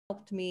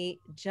helped me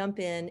jump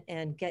in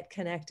and get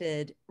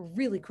connected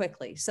really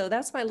quickly. So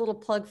that's my little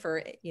plug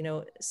for, you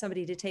know,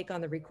 somebody to take on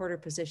the recorder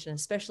position,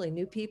 especially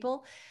new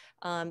people.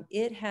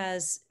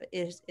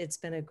 It's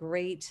been a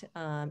great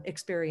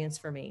experience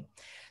for me.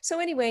 So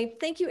anyway,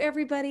 thank you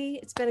everybody.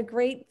 It's been a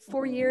great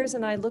 4 years,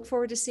 and I look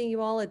forward to seeing you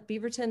all at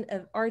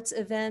Beaverton Arts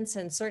events,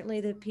 and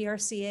certainly the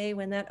PRCA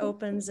when that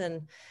opens.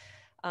 And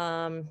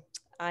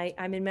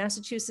I'm in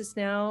Massachusetts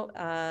now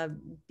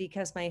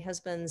because my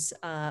husband's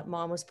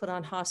mom was put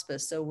on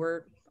hospice.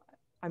 So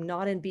I'm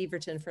not in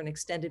Beaverton for an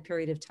extended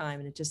period of time,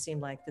 and it just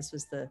seemed like this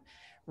was the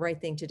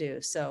right thing to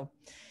do. So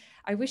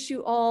I wish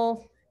you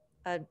all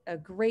a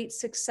great,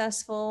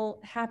 successful,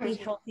 happy,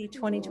 healthy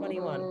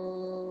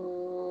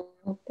 2021.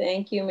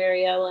 Thank you,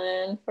 Mary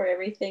Ellen, for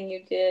everything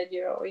you did.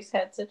 You always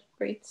had such a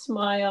great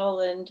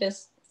smile and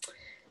just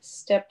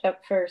stepped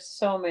up for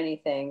so many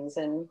things.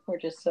 And we're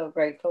just so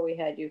grateful we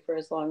had you for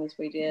as long as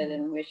we did,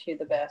 and wish you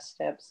the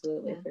best.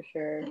 Absolutely, for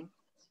sure.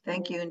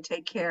 Thank you, and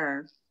take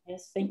care.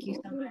 Yes, thank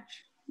you so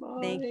much. Bye.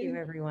 Thank you,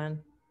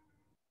 everyone.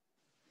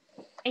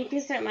 Thank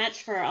you so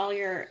much for all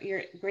your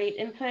great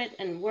input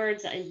and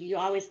words. You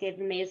always gave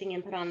amazing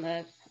input on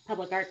the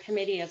Public Art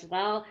Committee as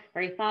well,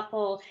 very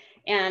thoughtful.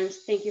 And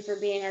thank you for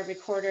being our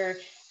recorder.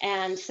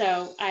 And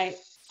so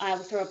I'll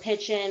throw a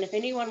pitch in. If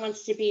anyone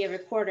wants to be a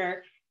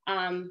recorder,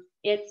 there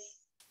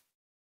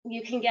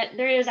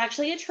is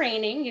actually a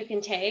training you can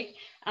take.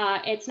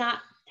 It's not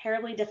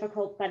terribly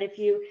difficult, but if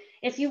you're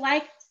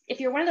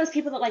one of those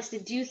people that likes to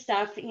do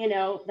stuff, you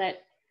know,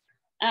 that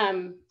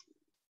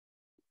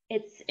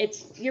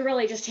you're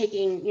really just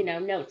taking, you know,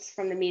 notes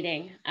from the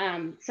meeting.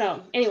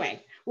 So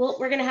anyway,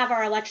 we're going to have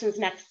our elections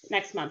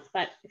next month,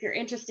 but if you're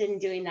interested in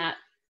doing that,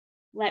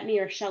 let me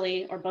or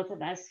Shelley or both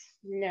of us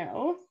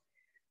know.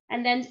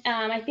 And then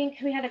I think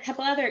we had a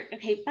couple other,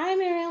 okay, bye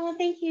Mary Ellen,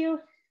 thank you.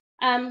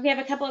 We have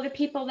a couple other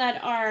people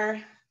that are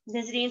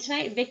visiting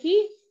tonight.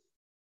 Vicki.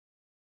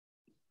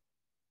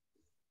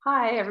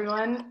 Hi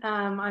everyone,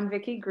 I'm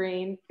Vicki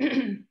Green.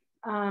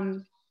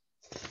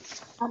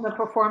 I'm a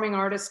performing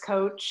artist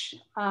coach.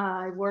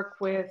 I work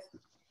with,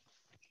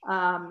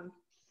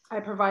 I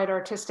provide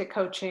artistic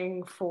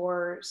coaching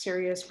for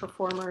serious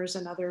performers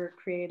and other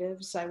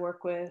creatives. I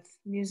work with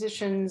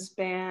musicians,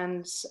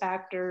 bands,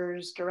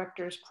 actors,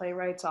 directors,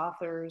 playwrights,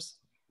 authors,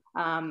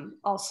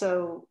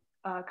 also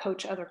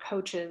coach other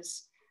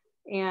coaches.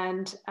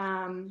 And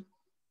I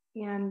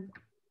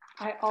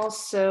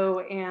also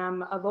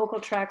am a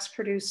vocal tracks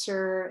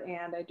producer,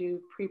 and I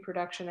do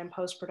pre-production and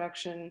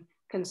post-production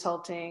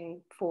consulting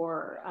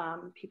for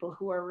people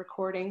who are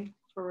recording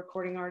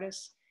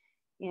artists.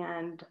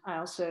 And I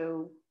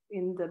also,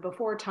 in the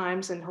before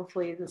times and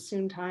hopefully the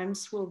soon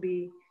times, will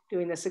be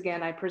doing this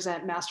again. I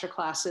present master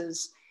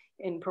classes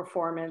in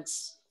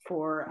performance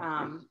for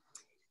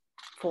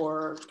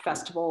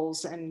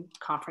festivals and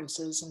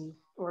conferences and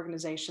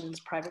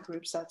organizations, private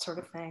groups, that sort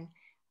of thing.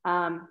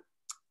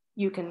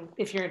 You can,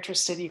 if you're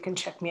interested, you can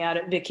check me out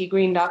at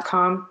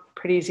vickigreen.com,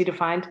 pretty easy to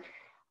find.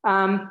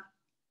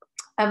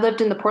 I've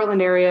lived in the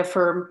Portland area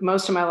for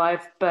most of my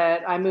life,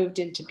 but I moved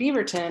into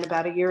Beaverton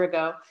about a year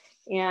ago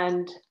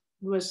and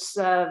was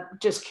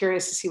just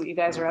curious to see what you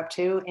guys are up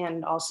to,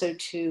 and also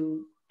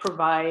to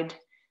provide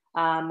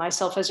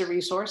myself as a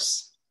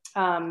resource.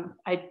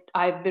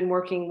 I've been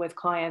working with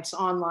clients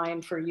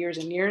online for years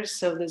and years,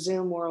 so the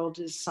Zoom world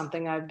is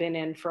something I've been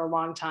in for a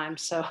long time.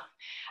 So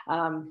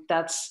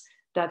that's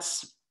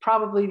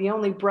probably the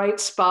only bright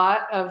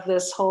spot of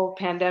this whole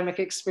pandemic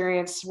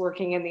experience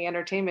working in the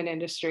entertainment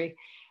industry.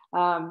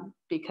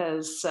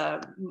 Because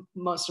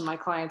most of my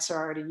clients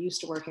are already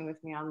used to working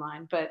with me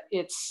online, but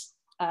it's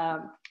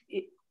I'm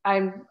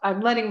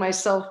letting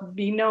myself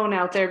be known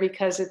out there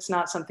because it's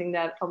not something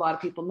that a lot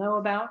of people know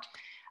about.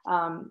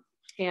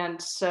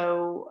 And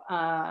so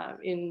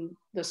in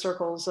the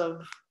circles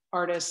of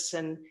artists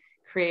and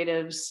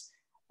creatives,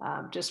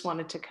 just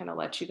wanted to kind of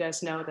let you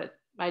guys know that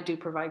I do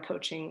provide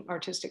coaching,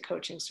 artistic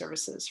coaching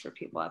services for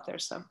people out there.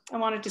 So I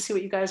wanted to see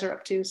what you guys are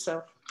up to.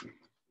 So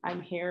I'm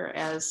here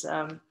as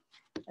a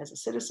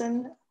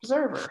citizen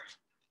observer.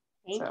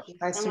 Thank you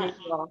nice so to much.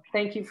 meet you all.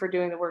 Thank you for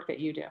doing the work that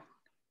you do.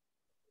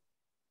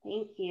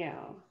 Thank you.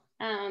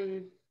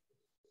 I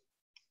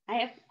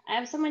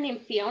have someone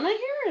named Fiona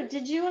here.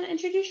 Did you want to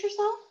introduce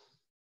yourself?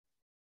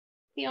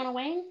 Fiona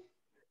Wayne?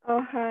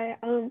 Oh, hi.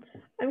 I'm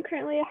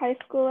currently a high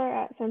schooler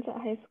at Sunset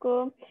High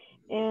School,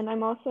 and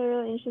I'm also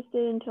really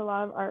interested into a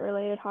lot of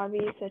art-related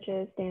hobbies such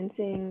as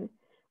dancing,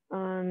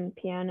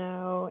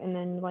 piano, and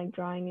then like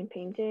drawing and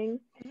painting.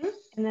 Mm-hmm.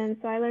 And then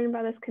so I learned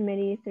about this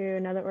committee through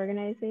another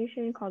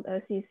organization called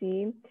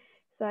OCC.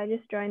 So I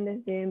just joined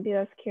this Zoom because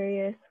I was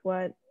curious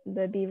what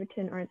the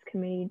Beaverton Arts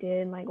Committee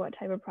did, like what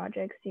type of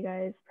projects you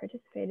guys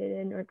participated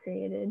in or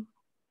created.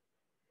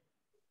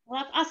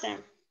 Well, that's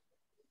awesome.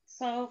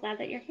 So glad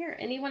that you're here.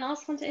 Anyone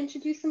else want to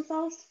introduce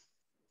themselves?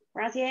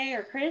 Razier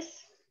or Chris?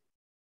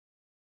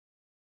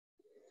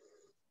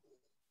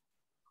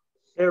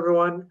 Hey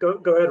everyone, go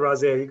ahead,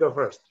 Razier, you go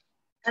first.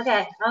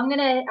 Okay,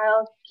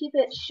 I'll keep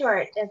it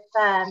short.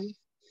 I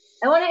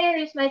want to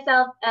introduce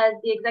myself as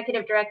the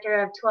executive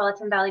director of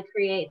Tualatin Valley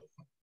Creates.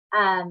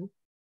 I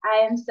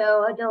am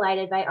so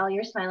delighted by all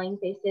your smiling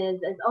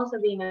faces as also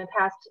being a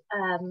past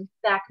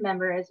BAC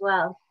member as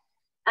well.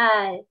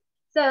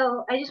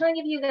 So I just want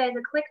to give you guys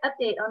a quick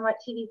update on what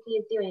TVC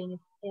is doing,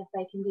 if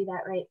I can do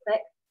that right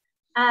quick.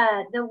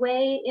 The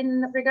way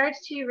in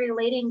regards to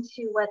relating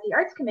to what the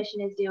Arts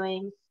Commission is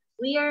doing,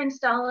 we are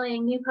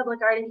installing new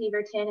public art in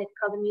Beaverton. It's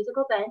called the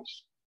Musical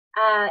Bench.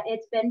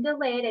 It's been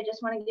delayed. I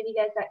just want to give you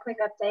guys that quick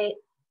update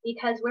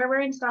because where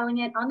we're installing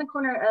it on the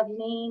corner of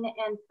Main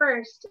and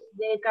First,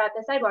 they've got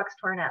the sidewalks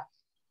torn up.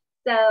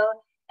 So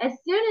as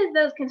soon as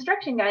those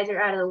construction guys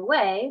are out of the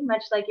way,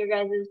 much like your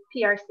guys'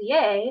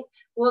 PRCA,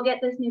 we'll get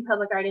this new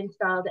public art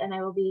installed and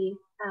I will be,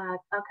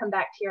 I'll come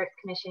back to your Arts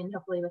Commission,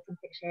 hopefully with some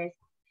pictures.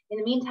 In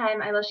the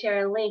meantime, I will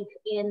share a link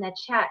in the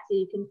chat so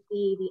you can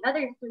see the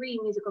other 3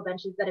 musical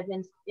benches that have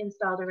been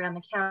installed around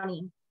the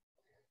county.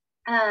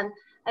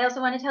 I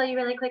also want to tell you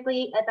really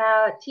quickly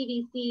about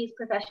TVC's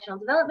professional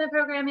development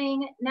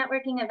programming,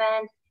 networking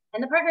events,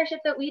 and the partnership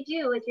that we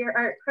do with your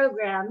art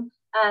program,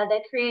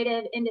 the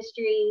Creative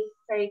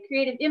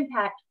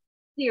Impact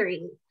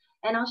series.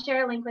 And I'll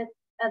share a link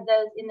of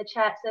those in the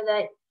chat so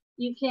that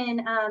you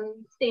can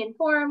stay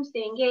informed,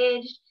 stay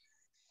engaged,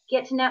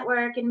 get to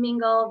network and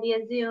mingle via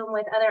Zoom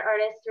with other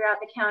artists throughout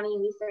the county.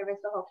 We service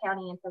the whole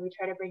county, and so we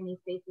try to bring these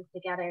spaces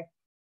together.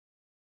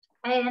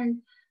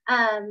 And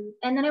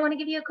then I want to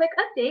give you a quick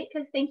update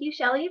because thank you,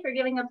 Shelley, for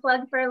giving a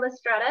plug for La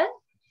Strada.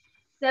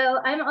 So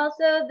I'm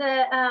also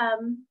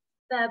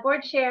the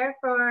board chair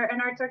for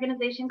an arts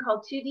organization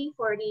called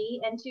 2D40,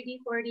 and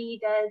 2D40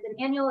 does an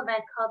annual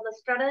event called La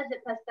Strada de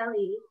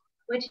Pastelli,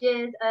 which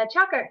is a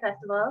chalk art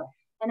festival.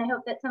 And I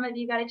hope that some of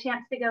you got a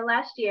chance to go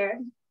last year.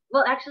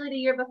 Well, actually the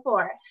year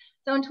before.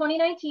 So in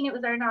 2019, it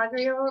was our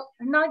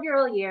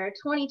inaugural year.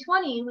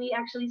 2020, we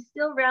actually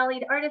still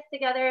rallied artists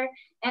together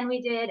and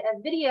we did a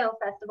video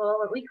festival,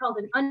 what we called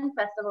an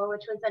unfestival,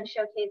 which was then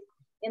showcased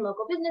in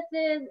local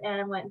businesses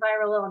and went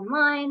viral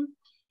online.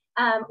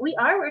 We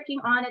are working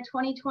on a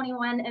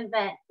 2021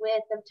 event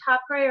with the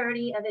top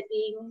priority of it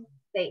being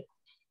safe.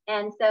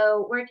 And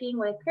so working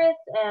with Chris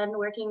and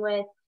working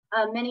with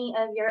many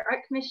of your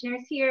art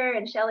commissioners here,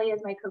 and Shelley is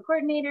my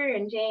co-coordinator,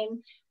 and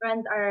Jane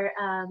runs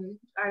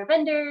our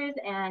vendors,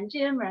 and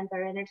Jim runs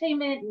our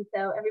entertainment, and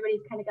so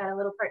everybody's kind of got a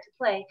little part to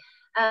play.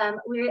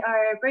 We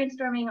are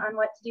brainstorming on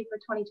what to do for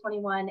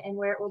 2021 and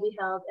where it will be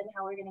held and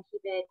how we're going to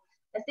keep it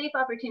a safe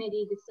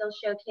opportunity to still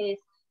showcase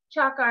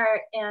chalk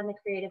art and the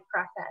creative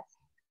process.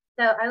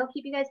 So I will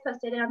keep you guys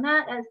posted on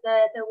that as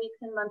the weeks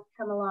and months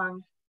come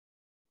along.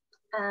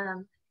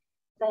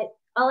 But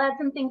I'll add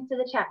some things to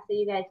the chat so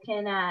you guys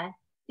can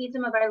see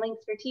some of our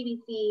links for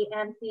TVC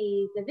and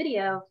see the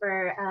video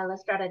for La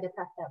Strada de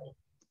Pastelli.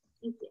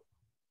 Thank you.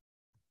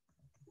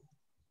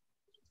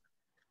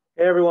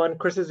 Hey everyone,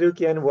 Chris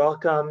Azukian.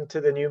 Welcome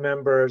to the new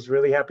members.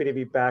 Really happy to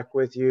be back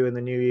with you in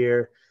the new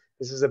year.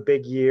 This is a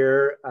big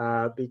year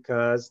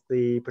because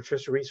the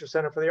Patricia Research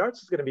Center for the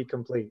Arts is going to be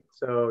complete.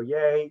 So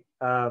yay.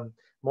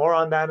 More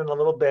on that in a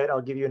little bit.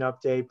 I'll give you an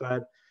update,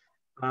 but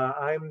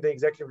I'm the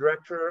executive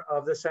director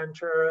of the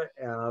center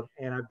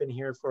and I've been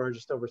here for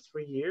just over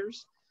 3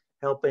 years,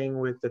 helping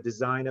with the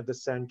design of the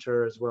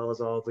center as well as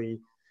all the,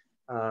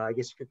 I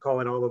guess you could call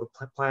it all of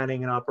the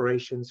planning and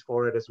operations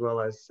for it, as well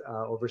as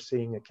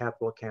overseeing a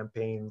capital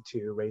campaign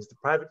to raise the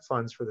private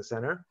funds for the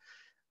center.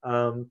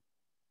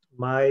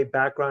 My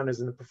background is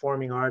in the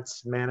performing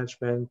arts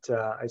management.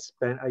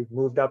 I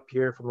moved up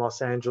here from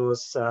Los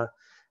Angeles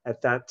at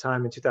that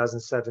time in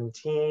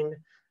 2017.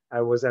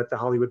 I was at the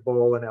Hollywood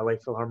Bowl and LA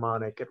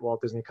Philharmonic at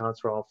Walt Disney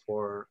Concert Hall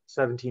for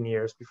 17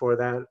 years before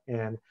that.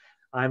 And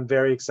I'm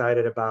very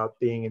excited about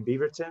being in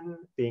Beaverton,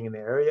 being in the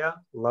area,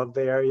 love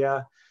the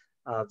area.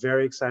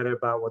 Very excited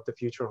about what the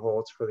future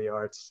holds for the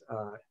arts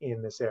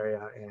in this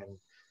area, and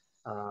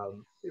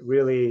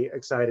really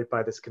excited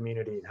by this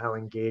community and how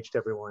engaged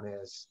everyone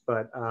is.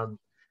 But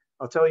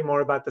I'll tell you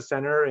more about the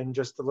center in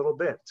just a little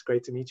bit. It's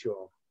great to meet you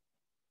all.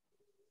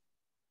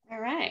 All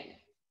right.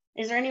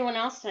 Is there anyone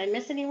else? Did I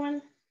miss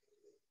anyone?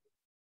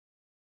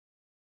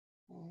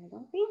 I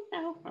don't think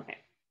so. Okay.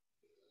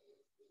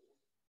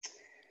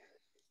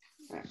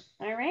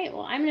 All right,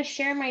 well, I'm going to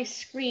share my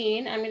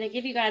screen. I'm going to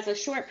give you guys a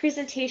short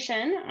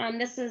presentation.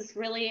 This is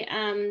really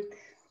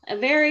a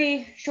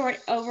very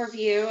short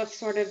overview of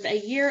sort of the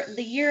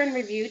year in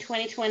review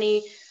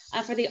 2020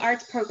 for the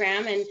arts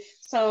program. And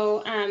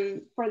so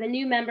for the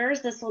new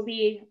members, this will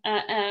be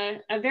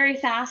a very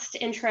fast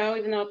intro,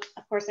 even though,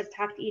 of course, I've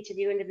talked to each of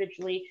you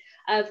individually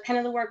of kind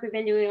of the work we've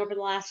been doing over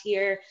the last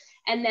year,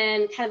 and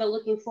then kind of a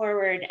looking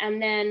forward,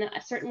 and then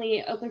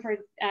certainly open for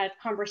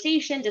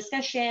conversation,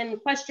 discussion,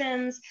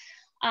 questions.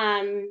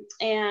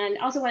 And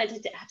also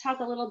wanted to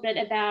talk a little bit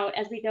about,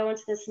 as we go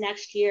into this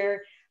next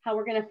year, how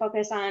we're going to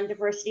focus on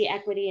diversity,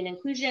 equity, and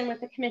inclusion with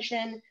the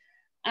commission.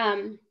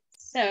 And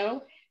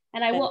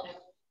I will,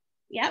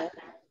 yeah.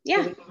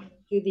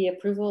 Do the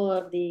approval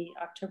of the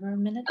October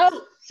minutes?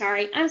 Oh,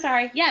 sorry, I'm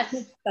sorry, yes.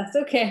 That's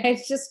okay,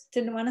 I just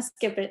didn't want to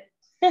skip it.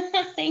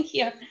 Thank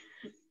you.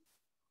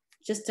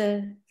 Just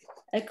a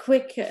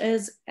quick,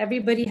 as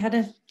everybody had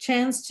a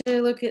chance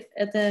to look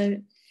at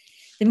the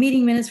the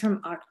meeting minutes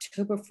from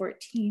October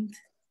 14th.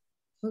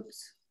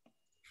 Oops.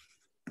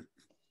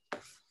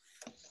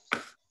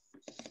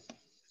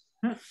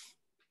 Huh.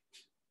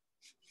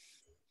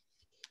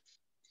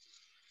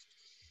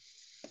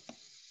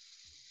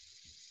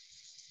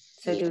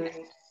 So do we,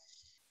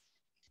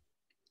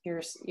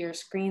 your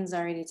screen's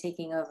already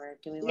taking over.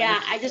 Do we want Yeah,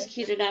 I just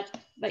queued it up,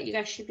 but you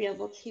guys should be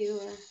able to,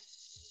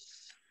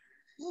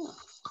 oh,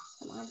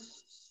 come on.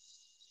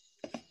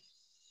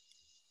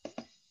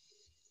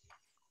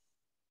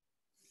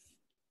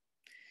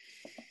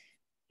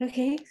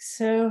 Okay,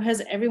 so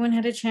has everyone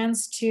had a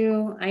chance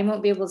to, I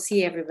won't be able to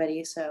see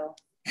everybody, so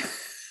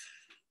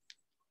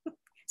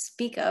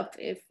speak up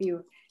if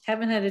you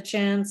haven't had a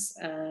chance.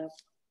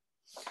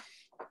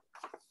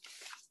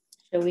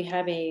 So we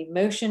have a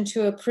motion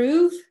to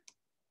approve.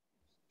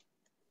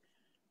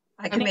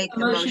 I can make the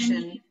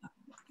motion.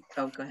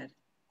 Oh, go ahead.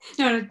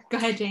 No, go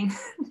ahead, Jane.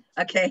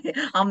 Okay,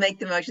 I'll make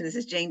the motion. This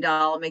is Jane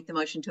Dahl. I'll make the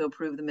motion to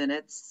approve the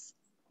minutes.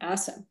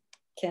 Awesome.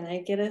 Can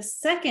I get a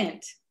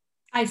second?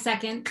 I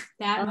second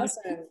that.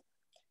 Awesome.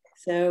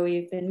 So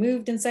we've been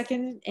moved and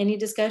seconded. Any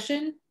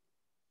discussion?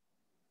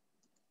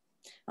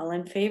 All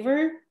in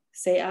favor,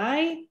 say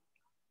aye.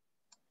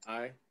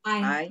 Aye.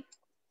 Aye.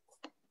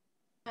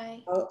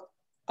 Aye.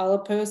 All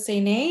opposed, say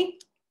nay.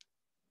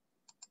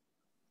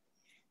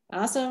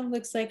 Awesome.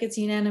 Looks like it's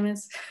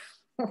unanimous.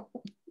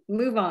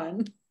 Move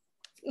on.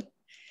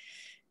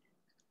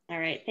 All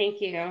right,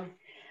 thank you.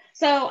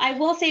 So I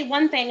will say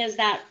one thing is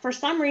that for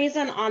some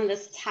reason on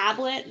this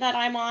tablet that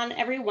I'm on,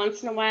 every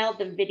once in a while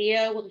the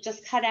video will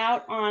just cut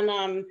out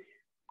on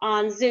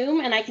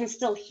Zoom, and I can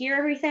still hear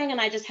everything, and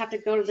I just have to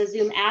go to the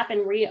Zoom app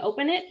and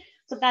reopen it.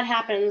 So if that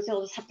happens,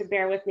 you'll just have to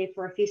bear with me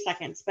for a few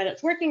seconds, but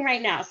it's working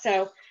right now.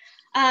 So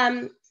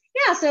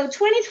yeah, so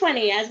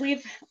 2020, as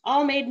we've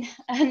all made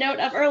a note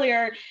of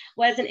earlier,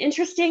 was an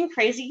interesting,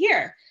 crazy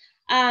year.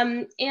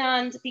 And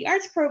the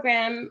arts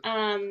program,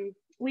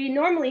 we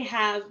normally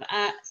have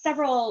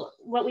several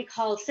what we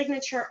call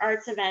signature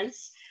arts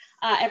events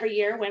every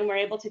year when we're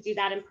able to do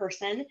that in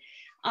person.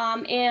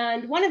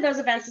 And one of those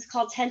events is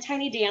called 10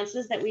 Tiny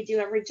Dances that we do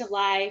every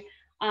July.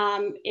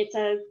 We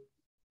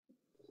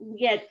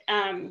get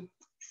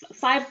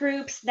 5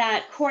 groups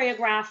that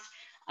choreograph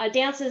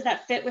dances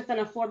that fit within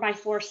a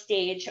 4x4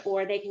 stage,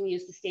 or they can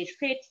use the stage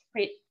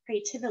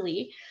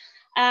creatively.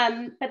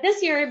 But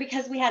this year,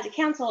 because we had to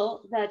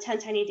cancel the 10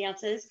 Tiny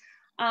Dances,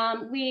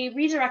 we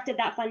redirected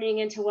that funding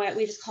into what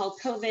we just called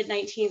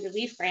COVID-19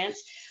 relief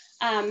grants.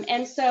 And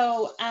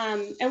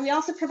we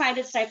also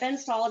provided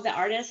stipends to all of the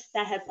artists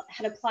that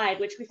had applied,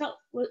 which we felt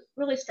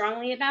really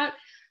strongly about,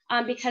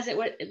 because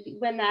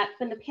when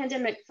the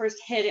pandemic first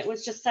hit, it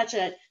was just such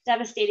a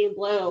devastating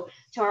blow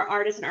to our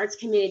artists and arts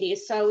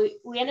communities. So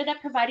we ended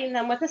up providing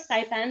them with a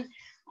stipend,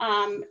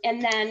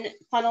 and then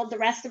funneled the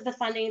rest of the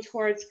funding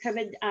towards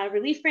COVID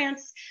relief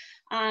grants.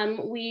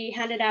 We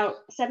handed out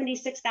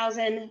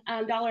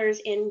 $76,000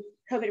 in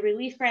COVID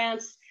relief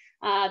grants.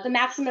 The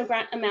maximum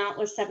grant amount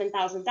was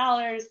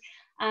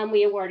 $7,000.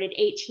 We awarded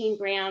 18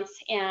 grants,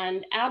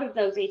 and out of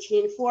those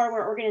 18, 4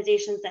 were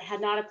organizations that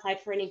had not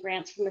applied for any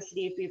grants from the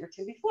city of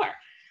Beaverton before.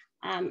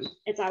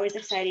 It's always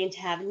exciting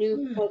to have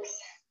new folks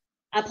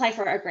apply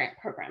for our grant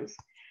programs.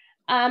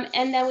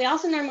 And then we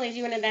also normally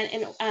do an event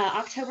in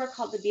October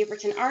called the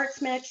Beaverton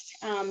Arts Mix.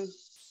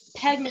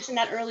 Peg mentioned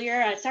that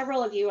earlier.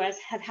 Several of you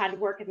have had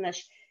work in the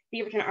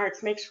Beaverton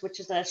Arts Mix, which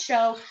is a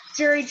show,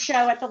 juried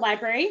show at the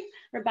library.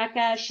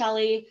 Rebecca,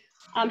 Shelley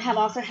have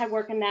also had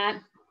work in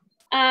that.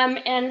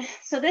 And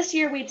so this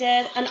year we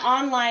did an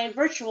online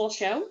virtual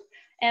show,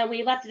 and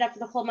we left it up for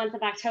the whole month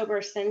of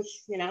October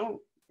since, you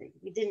know,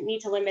 we didn't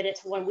need to limit it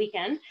to one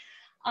weekend.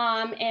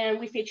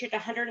 And we featured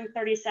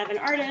 137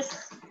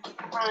 artists,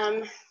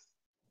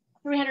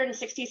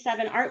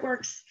 367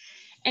 artworks,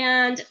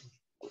 and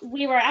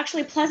we were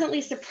actually pleasantly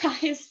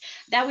surprised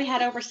that we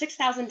had over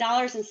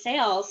 $6,000 in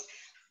sales,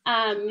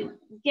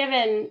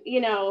 given,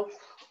 you know,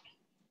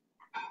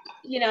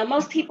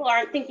 most people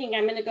aren't thinking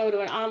I'm going to go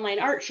to an online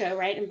art show,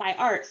 right, and buy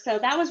art. So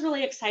that was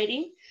really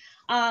exciting.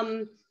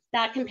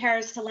 That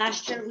compares to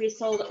last year, we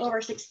sold over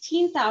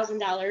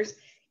 $16,000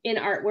 in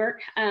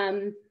artwork.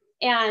 And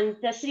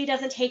the city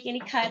doesn't take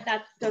any cut.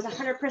 That goes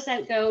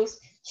 100%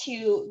 goes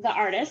to the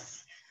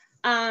artists.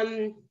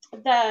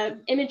 The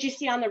image you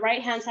see on the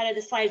right-hand side of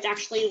the slide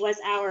actually was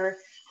our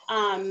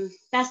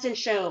Best in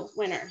Show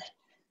winner.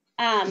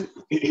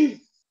 And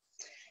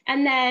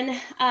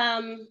then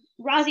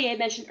Rosie had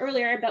mentioned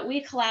earlier, but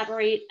we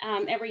collaborate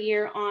every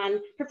year on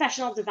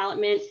professional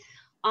development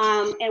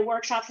and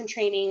workshops and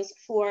trainings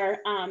for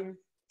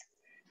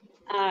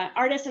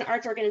artists and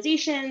arts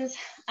organizations.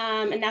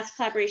 And that's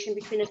collaboration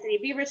between the city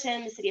of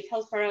Beaverton, the city of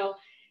Hillsborough,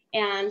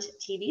 and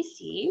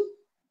TVC.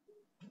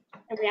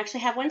 And we actually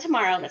have one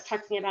tomorrow that's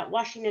talking about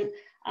Washington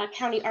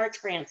County arts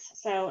grants.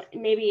 So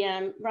maybe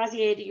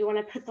Rosie, do you want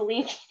to put the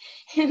link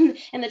in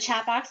the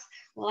chat box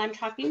while I'm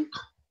talking?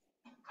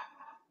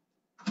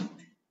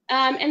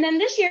 And then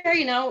this year,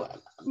 you know,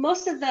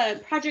 most of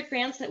the project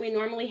grants that we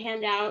normally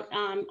hand out,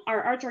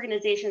 our arts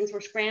organizations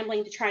were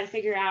scrambling to try to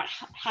figure out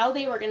how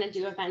they were going to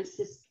do events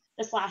this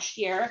this last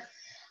year.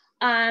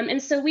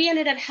 And so we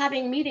ended up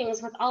having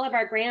meetings with all of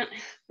our grant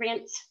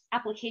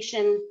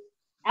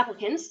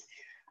applicants.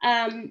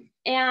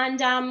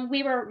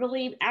 We were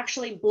really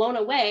actually blown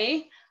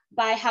away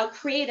by how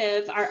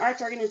creative our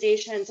arts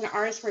organizations and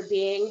artists were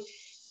being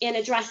in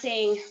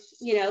addressing,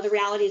 you know, the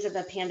realities of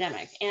the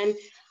pandemic. And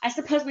I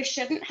suppose we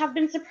shouldn't have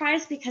been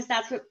surprised, because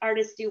that's what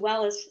artists do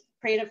well, is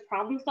creative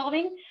problem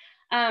solving.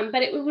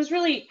 But it was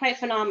really quite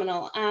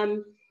phenomenal.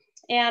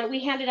 And we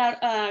handed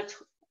out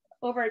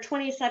over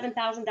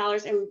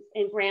 $27,000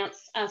 in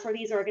grants for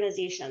these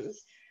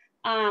organizations.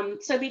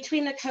 So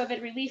between the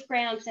COVID relief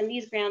grants and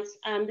these grants,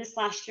 this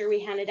last year we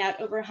handed out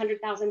over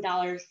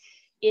 $100,000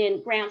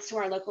 in grants to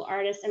our local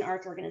artists and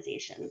arts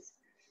organizations.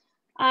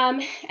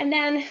 And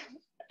then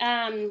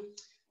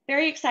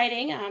very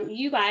exciting,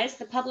 you guys,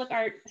 the Public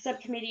Art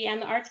Subcommittee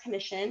and the Arts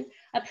Commission,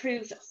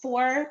 approved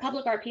 4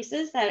 public art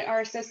pieces that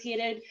are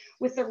associated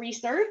with the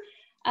RESER.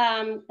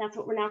 That's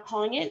what we're now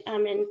calling it,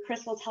 and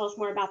Chris will tell us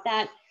more about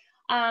that.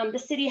 The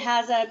city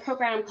has a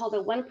program called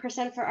the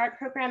 1% for Art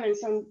program, and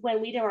so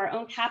when we do our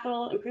own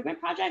capital improvement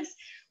projects,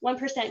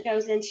 1%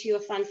 goes into a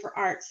fund for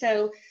art.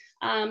 So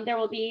there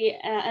will be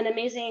an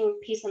amazing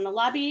piece in the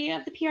lobby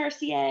of the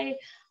PRCA.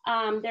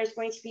 There's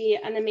going to be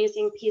an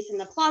amazing piece in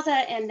the plaza,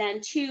 and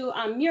then 2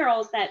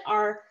 murals that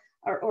are,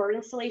 or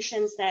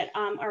installations that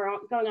are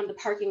going on the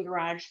parking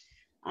garage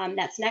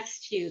that's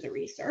next to the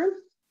RESER.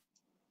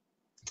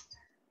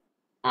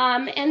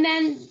 And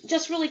then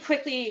just really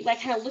quickly,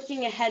 like kind of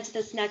looking ahead to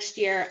this next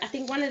year, I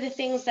think one of the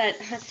things that,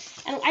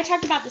 and I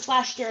talked about this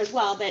last year as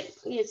well, but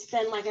it's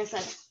been, like I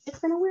said, it's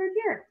been a weird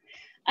year.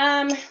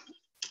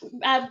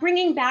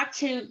 Bringing back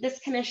to this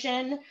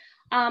commission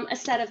a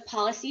set of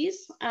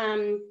policies.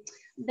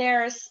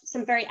 There's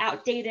some very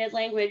outdated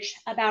language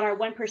about our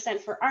 1%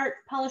 for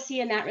art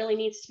policy, and that really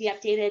needs to be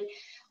updated,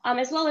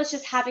 as well as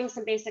just having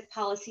some basic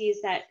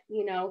policies that,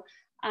 you know,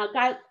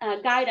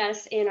 guide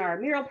us in our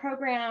mural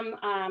program,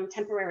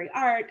 temporary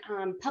art,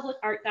 public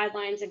art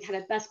guidelines, and kind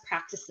of best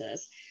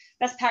practices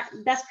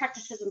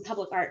in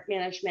public art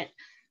management.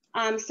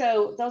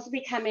 So those will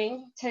be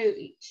coming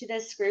to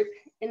this group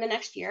in the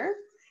next year.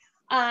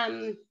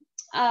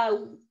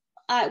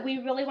 We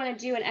really want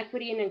to do an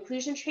equity and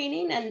inclusion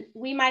training, and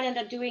we might end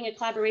up doing a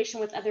collaboration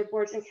with other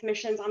boards and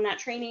commissions on that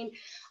training,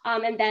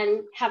 and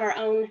then have our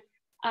own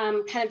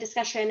kind of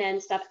discussion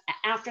and stuff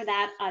after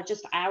that,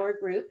 just our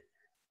group.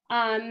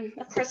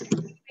 Of course,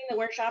 continuing the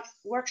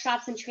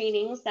workshops and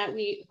trainings that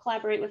we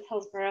collaborate with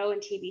Hillsborough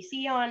and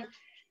TBC on.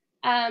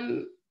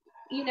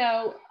 You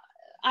know,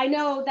 I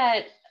know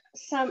that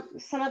some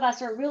of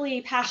us are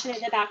really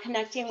passionate about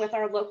connecting with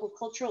our local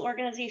cultural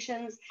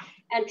organizations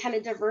and kind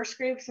of diverse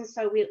groups, and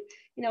so we,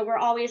 you know, we're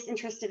always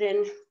interested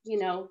in, you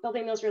know,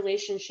 building those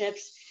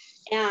relationships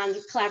and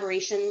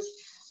collaborations.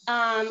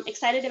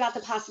 Excited about the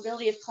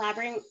possibility of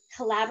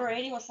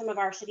collaborating with some of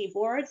our city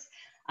boards.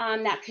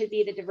 That could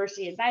be the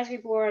Diversity Advisory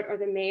Board or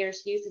the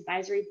Mayor's Youth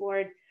Advisory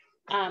Board.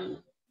 And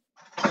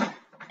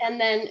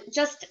then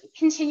just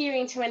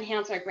continuing to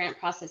enhance our grant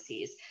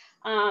processes.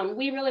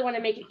 We really want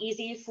to make it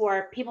easy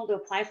for people to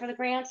apply for the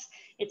grants.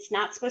 It's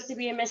not supposed to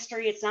be a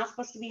mystery. It's not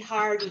supposed to be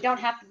hard. You don't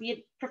have to be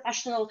a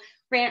professional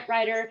grant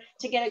writer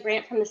to get a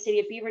grant from the city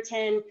of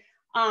Beaverton.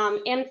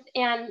 And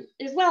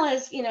as well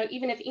as, you know,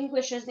 even if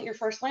English isn't your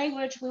first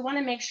language, we want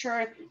to make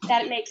sure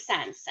that it makes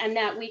sense and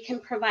that we can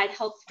provide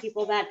help to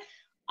people that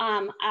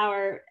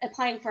are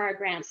applying for our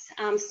grants.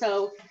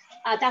 So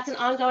that's an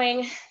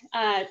ongoing,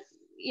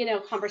 you know,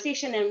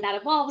 conversation, and that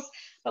evolves,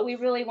 but we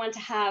really want to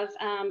have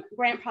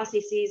grant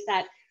processes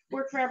that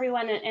work for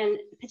everyone, and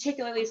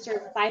particularly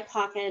serve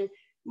BIPOC and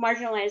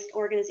marginalized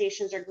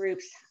organizations or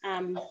groups.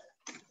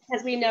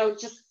 As we know,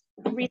 just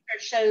research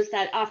shows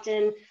that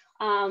often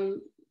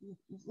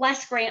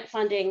less grant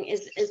funding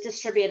is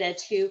distributed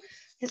to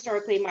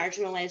historically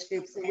marginalized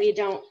groups, and we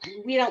don't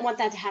want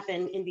that to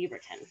happen in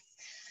Beaverton.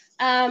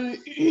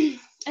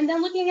 And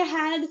then looking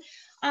ahead,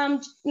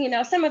 you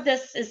know, some of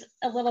this is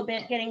a little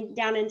bit getting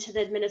down into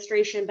the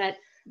administration, but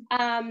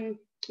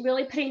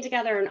really putting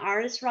together an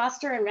artist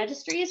roster and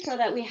registry so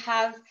that we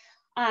have,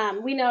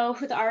 we know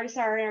who the artists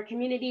are in our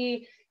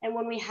community, and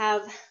when we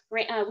have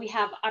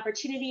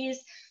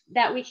opportunities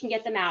that we can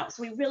get them out.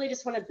 So we really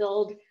just want to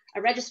build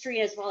a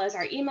registry as well as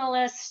our email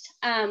list.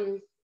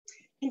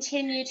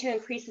 Continue to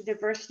increase the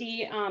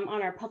diversity on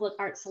our public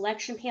art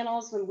selection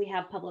panels when we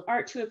have public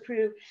art to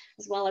approve,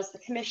 as well as the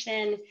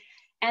commission.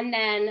 And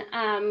then,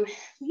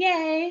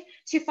 yay,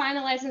 to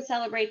finalize and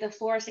celebrate the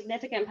 4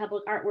 significant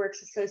public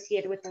artworks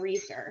associated with the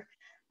RESER.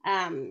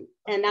 And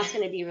that's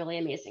going to be really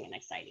amazing and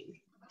exciting.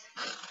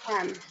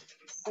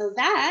 So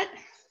that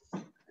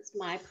is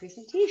my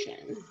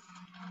presentation.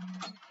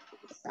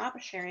 Stop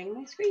sharing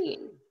my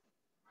screen.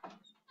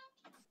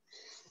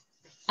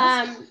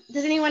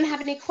 Does anyone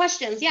have any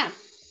questions? Yeah.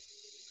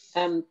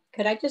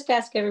 Could I just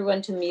ask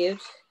everyone to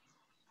mute?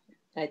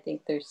 I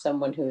think there's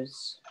someone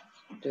who's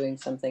doing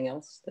something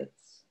else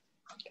that's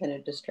kind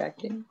of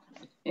distracting.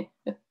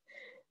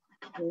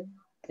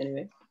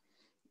 Anyway,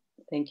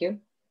 thank you.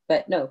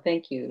 But no,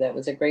 thank you. That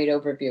was a great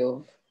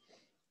overview of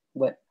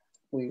what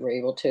we were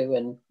able to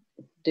and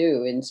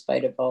do in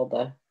spite of all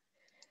the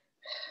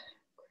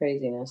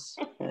craziness.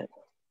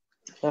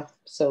 But,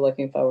 so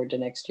looking forward to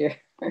next year,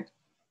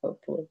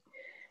 hopefully.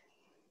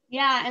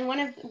 Yeah, and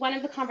one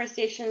of the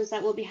conversations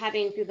that we'll be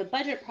having through the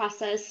budget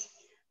process,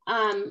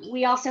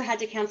 we also had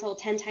to cancel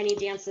 10 tiny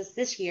dances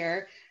this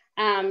year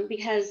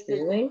because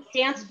the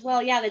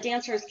the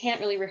dancers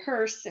can't really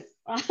rehearse.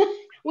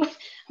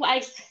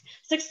 Like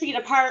 6 feet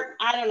apart,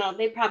 I don't know,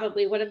 they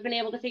probably would have been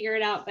able to figure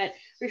it out, but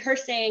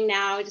rehearsing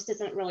now just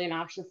isn't really an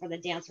option for the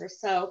dancers.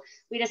 So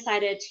we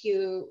decided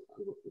to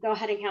go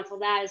ahead and cancel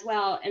that as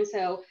well. And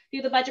so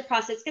through the budget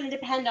process, it's going to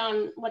depend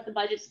on what the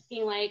budget's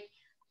looking like.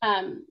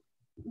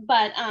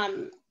 But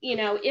you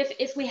know,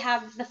 if we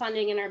have the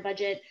funding in our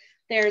budget,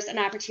 there's an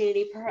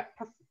opportunity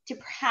to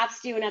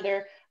perhaps do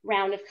another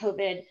round of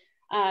COVID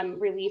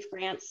relief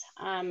grants.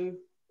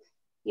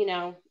 You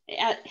know,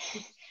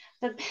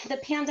 the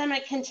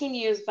pandemic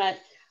continues, but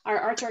our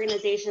arts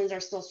organizations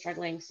are still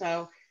struggling.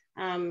 So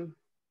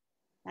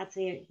that's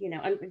you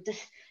know,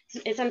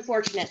 it's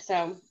unfortunate.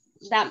 So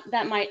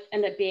that might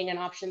end up being an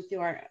option through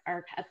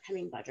our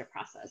upcoming budget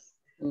process.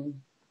 Mm.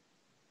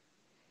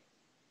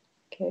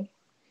 Okay.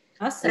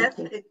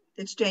 Awesome.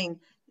 It's Jane.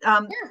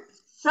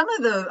 Some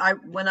of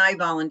when I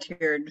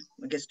volunteered,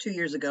 I guess 2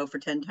 years ago for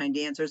 10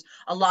 Tiny Dancers,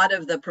 a lot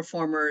of the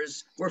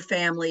performers were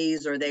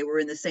families or they were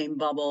in the same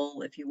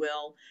bubble, if you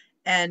will.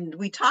 And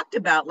we talked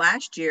about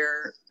last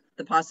year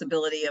the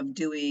possibility of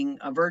doing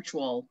a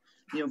virtual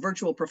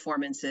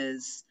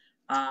performances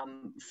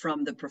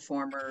from the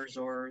performers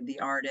or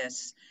the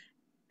artists.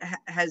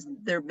 Has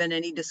there been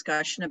any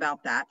discussion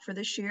about that for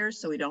this year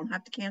so we don't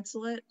have to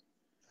cancel it?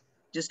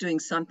 Just doing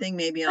something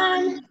maybe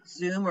on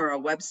Zoom or a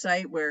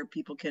website where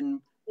people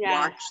can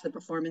watch the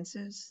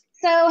performances?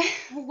 So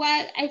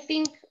what I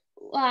think,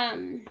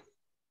 and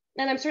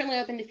I'm certainly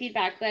open to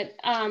feedback, but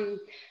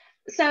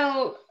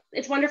so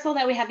it's wonderful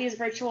that we have these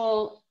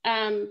virtual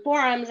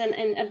forums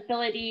and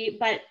ability,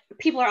 but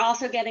people are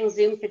also getting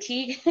Zoom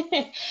fatigue.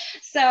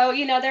 So,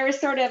 you know, there was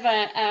sort of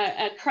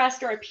a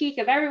crest or a peak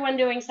of everyone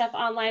doing stuff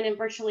online and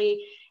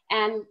virtually.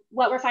 And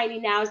what we're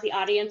finding now is the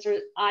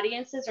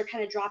audiences are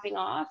kind of dropping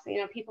off. You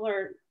know, people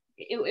are,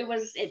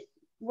 it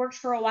worked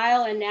for a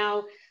while, and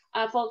now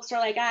folks are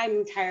like,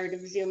 I'm tired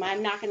of Zoom.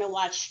 I'm not going to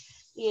watch,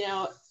 you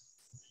know,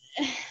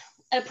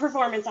 a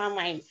performance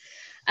online.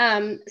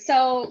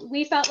 So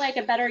we felt like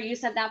a better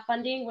use of that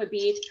funding would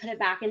be to put it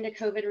back into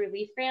COVID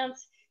relief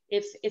grants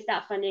if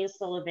that funding is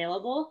still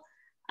available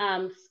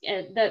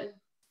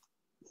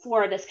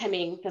for this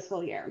coming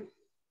fiscal year.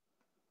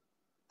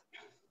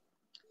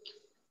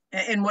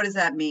 And what does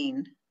that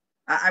mean?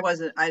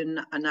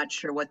 I'm not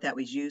sure what that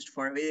was used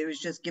for. It was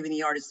just giving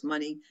the artists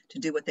money to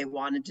do what they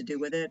wanted to do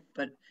with it,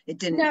 but it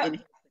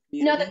didn't.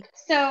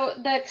 So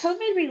the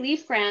COVID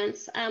relief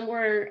grants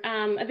were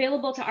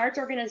available to arts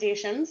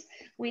organizations.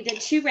 We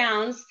did 2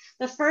 rounds.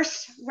 The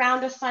first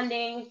round of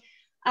funding,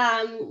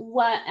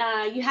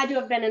 you had to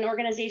have been an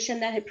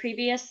organization that had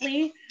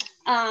previously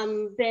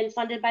been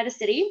funded by the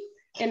city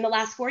in the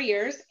last 4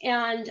 years,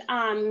 and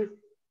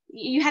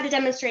you had to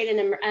demonstrate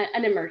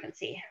an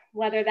emergency,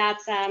 whether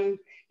that's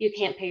you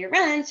can't pay your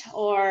rent,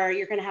 or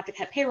you're going to have to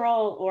cut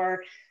payroll,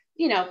 or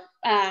you know,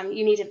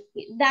 you need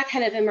that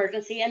kind of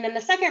emergency. And then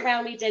the second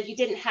round we did, you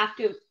didn't have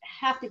to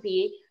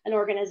be an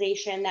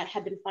organization that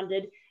had been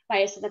funded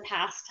by us in the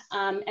past,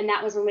 and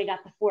that was when we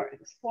got the four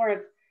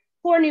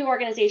new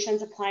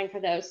organizations applying for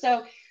those.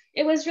 So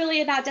it was really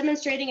about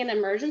demonstrating an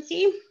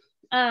emergency,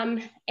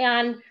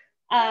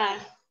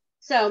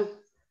 so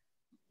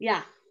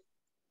yeah.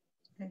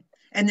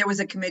 And there was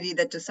a committee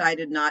that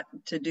decided not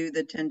to do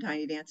the 10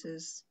 Tiny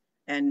Dances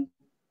and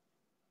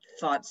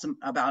thought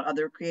about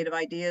other creative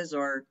ideas,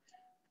 or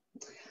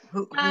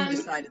who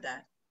decided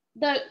that?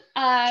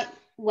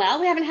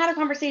 Well, we haven't had a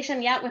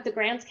conversation yet with the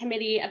grants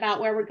committee about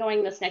where we're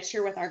going this next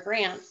year with our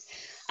grants.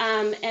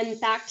 In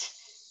fact,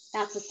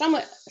 that's a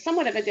somewhat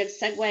of a good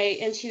segue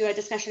into a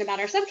discussion about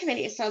our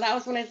subcommittees. So that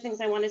was one of the things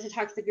I wanted to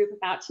talk to the group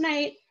about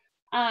tonight.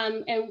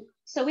 And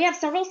so we have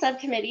several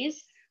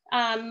subcommittees.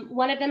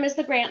 One of them is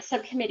the grant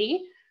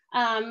subcommittee.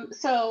 They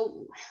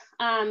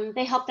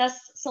helped us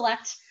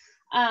select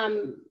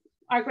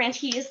our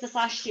grantees this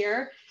last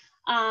year.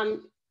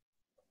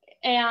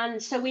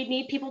 And so we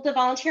need people to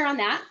volunteer on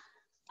that.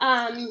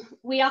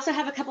 We also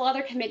have a couple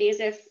other committees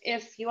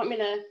if you want me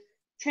to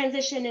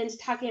transition into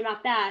talking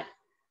about that.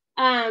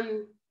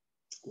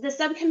 The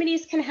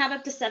subcommittees can have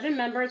up to 7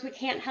 members. We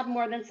can't have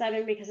more than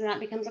 7 because then that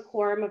becomes a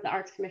quorum of the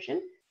Arts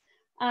Commission.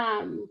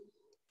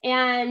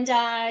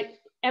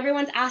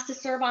 Everyone's asked to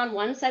serve on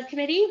 1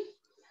 subcommittee.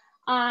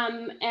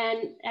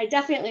 And I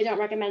definitely don't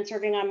recommend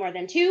serving on more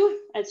than 2.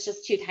 It's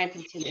just too time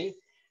consuming.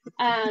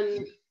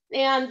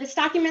 And this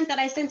document that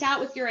I sent out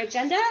with your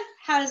agenda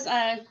has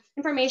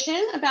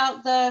information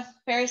about the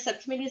various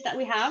subcommittees that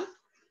we have.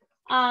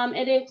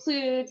 It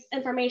includes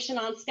information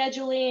on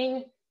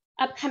scheduling,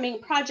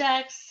 upcoming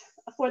projects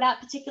for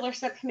that particular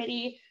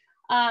subcommittee,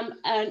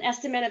 an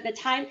estimate of the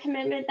time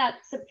commitment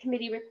that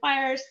subcommittee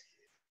requires.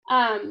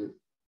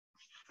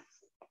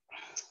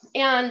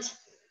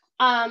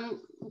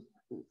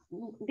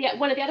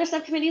 one of the other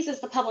subcommittees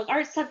is the Public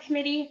Arts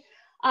Subcommittee,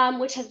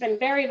 which has been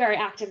very, very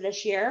active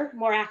this year,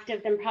 more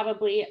active than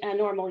probably a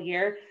normal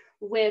year,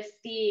 with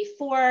the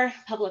 4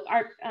 public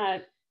art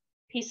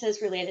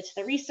pieces related to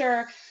the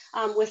RESER,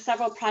 with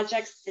several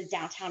projects the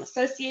Downtown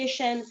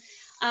Association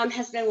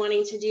has been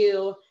wanting to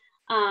do.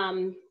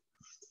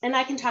 And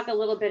I can talk a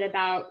little bit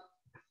about,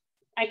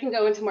 I can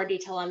go into more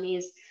detail on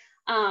these.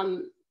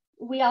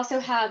 We also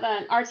have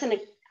an Arts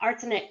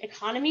and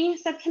Economy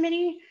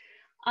Subcommittee,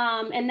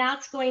 and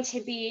that's going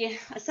to be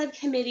a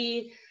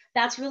subcommittee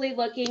that's really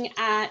looking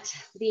at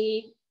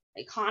the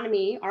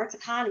economy, arts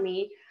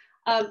economy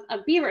of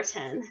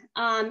Beaverton,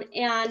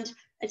 and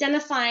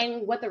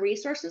identifying what the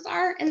resources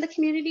are in the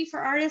community for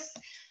artists,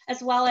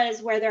 as well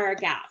as where there are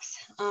gaps.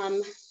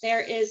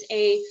 There is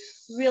a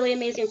really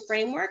amazing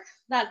framework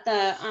that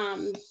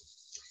the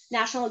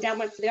National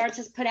Endowment for the Arts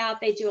has put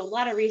out. They do a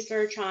lot of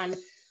research on,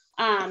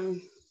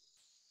 I'm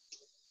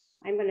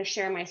going to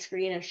share my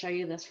screen and show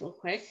you this real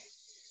quick.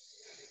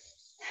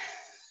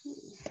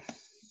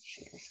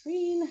 Share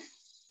screen.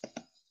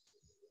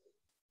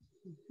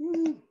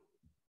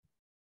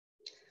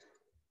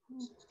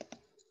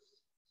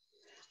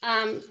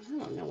 I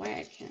don't know why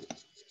I can't.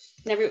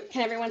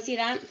 Can everyone see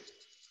that?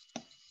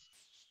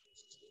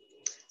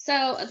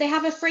 So they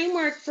have a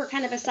framework for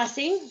kind of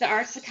assessing the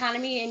arts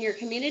economy in your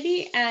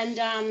community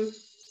and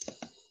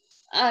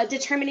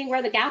determining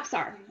where the gaps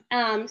are.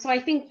 So I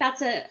think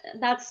that's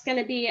going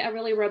to be a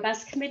really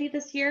robust committee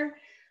this year.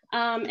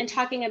 And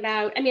talking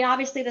about, I mean,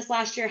 obviously this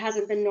last year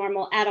hasn't been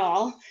normal at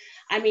all.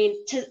 I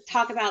mean, to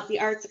talk about the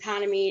arts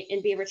economy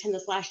in Beaverton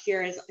this last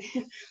year is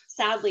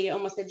sadly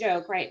almost a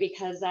joke, right?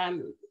 Because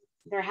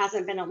there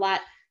hasn't been a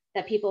lot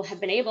that people have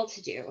been able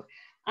to do.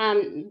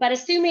 But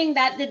assuming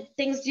that the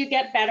things do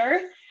get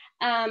better,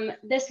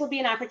 this will be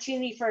an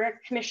opportunity for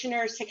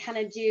commissioners to kind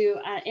of do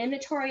an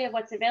inventory of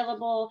what's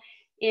available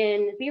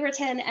in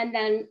Beaverton, and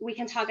then we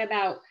can talk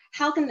about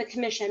how can the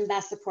commission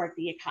best support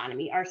the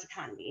economy, arts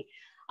economy.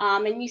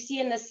 And you see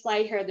in this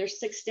slide here, there's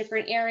 6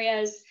 different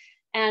areas,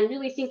 and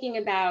really thinking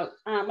about,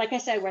 like I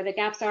said, where the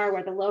gaps are,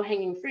 where the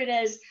low-hanging fruit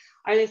is,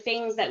 are there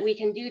things that we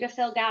can do to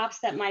fill gaps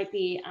that might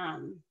be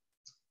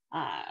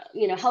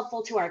you know,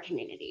 helpful to our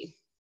community.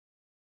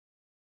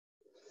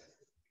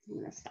 I'm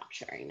gonna stop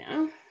sharing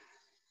now.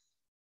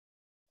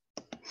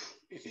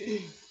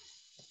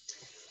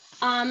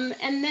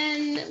 And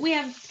then we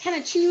have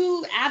kind of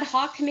 2 ad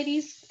hoc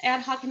committees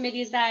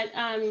that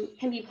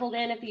can be pulled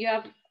in if you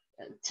have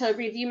to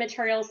review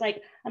materials,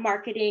 like a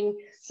marketing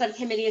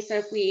subcommittee. So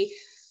if we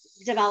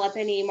develop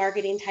any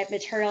marketing type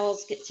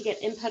materials to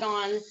get input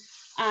on,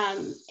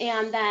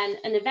 and then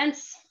an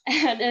events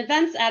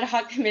ad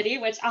hoc committee,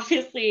 which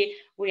obviously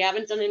we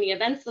haven't done any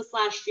events this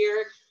last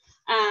year,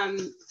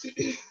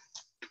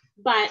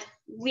 but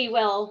we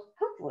will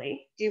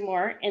hopefully do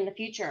more in the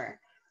future.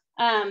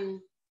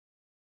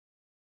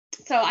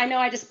 So I know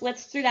I just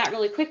blitzed through that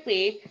really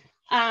quickly.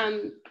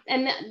 And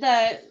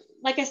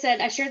like I said,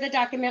 I shared the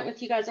document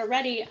with you guys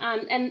already.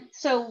 And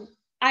so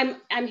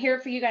I'm here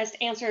for you guys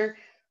to answer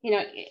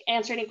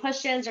any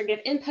questions or give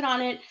input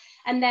on it.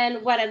 And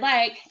then what I'd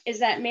like is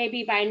that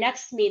maybe by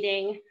next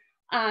meeting,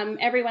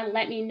 everyone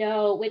let me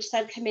know which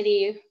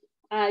subcommittee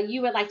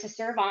you would like to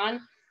serve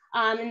on.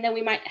 And then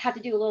we might have to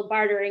do a little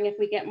bartering if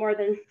we get more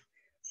than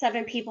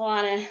 7 people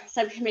on a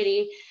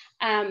subcommittee.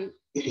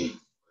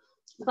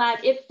 But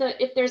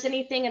if there's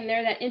anything in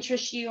there that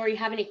interests you or you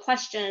have any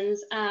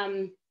questions,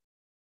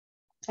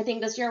 I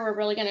think this year we're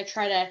really going to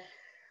try to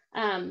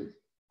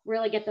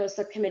really get those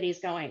subcommittees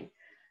going.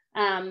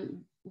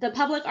 The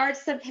Public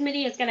Arts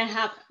Subcommittee is going to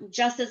have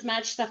just as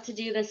much stuff to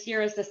do this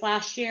year as this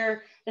last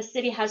year. The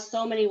city has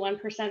so many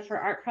 1% for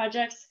art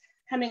projects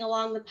coming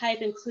along the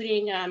pipe,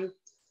 including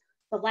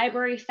the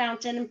library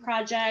fountain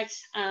project,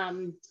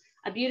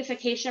 a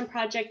beautification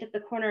project at the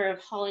corner of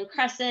Hall and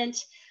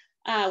Crescent,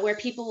 where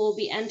people will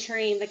be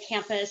entering the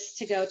campus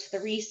to go to the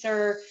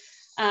RESER,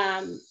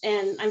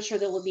 and I'm sure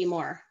there will be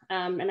more.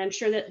 And I'm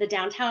sure that the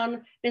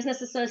Downtown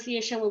Business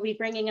Association will be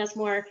bringing us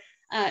more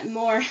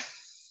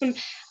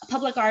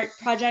public art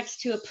projects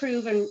to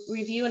approve and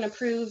review and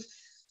approve.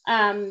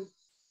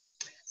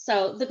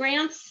 So the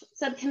Grants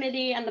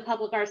Subcommittee and the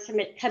Public Arts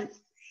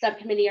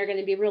Subcommittee are going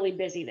to be really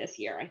busy this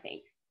year, I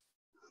think.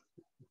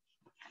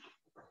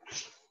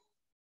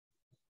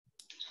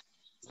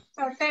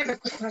 I have a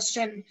quick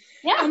question.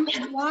 Yeah.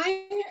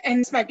 Why, and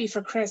this might be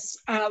for Chris,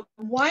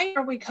 why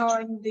are we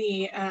calling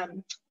the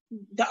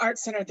Art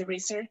Center the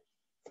RESER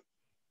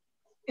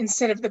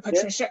instead of the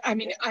Patricia? Yeah. I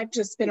mean, I've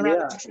just been around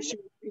the Patricia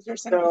RESER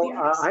Center. So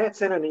I had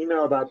sent an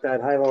email about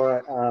that. Hi,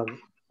 Laura,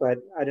 but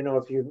I don't know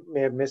if you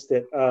may have missed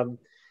it.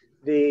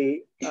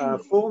 The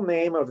full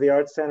name of the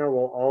Art Center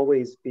will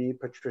always be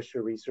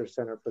Patricia RESER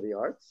Center for the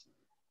Arts.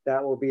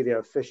 That will be the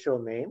official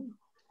name.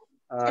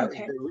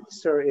 Okay. The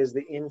RESER is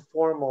the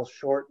informal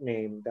short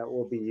name that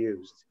will be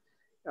used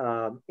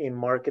in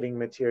marketing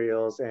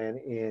materials and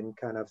in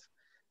kind of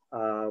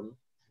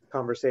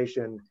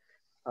conversation.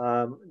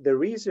 The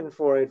reason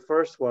for it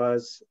first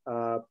was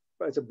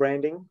it's a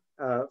branding,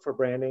 for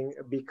branding,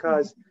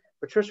 because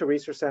Patricia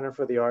Research Center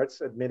for the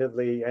Arts,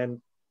 admittedly,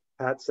 and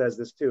Pat says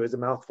this too, is a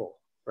mouthful,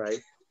 right?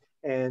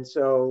 And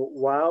so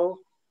while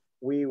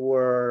we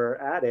were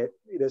at it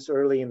this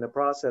early in the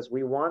process,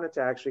 we wanted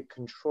to actually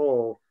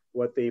control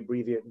what the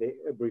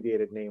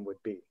abbreviated name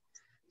would be.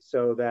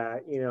 So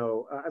that, you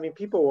know, I mean,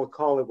 people will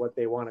call it what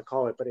they want to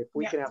call it, but if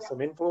we can have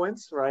some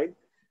influence, right,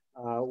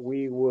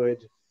 we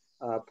would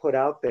put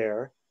out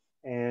there.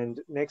 And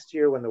next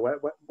year when the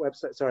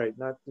website, sorry,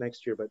 not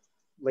next year, but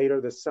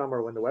later this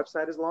summer when the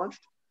website is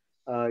launched,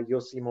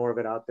 you'll see more of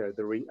it out there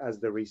as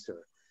the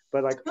research.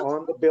 But like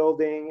on the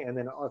building and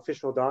then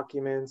official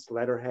documents,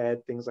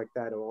 letterhead, things like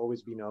that, it will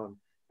always be known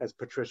as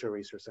Patricia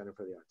Research Center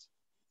for the Arts.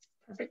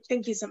 Perfect.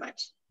 Thank you so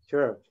much.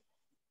 Sure.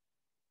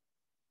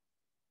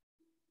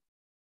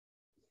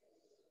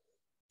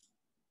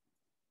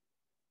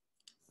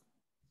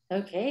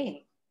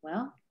 Okay,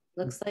 well,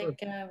 looks like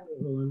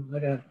I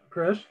got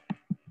Chris.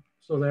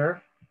 Still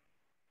there?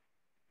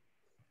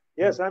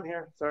 Yes, I'm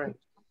here. Sorry.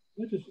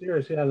 I'm just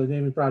curious, yeah, the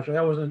naming project.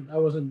 I wasn't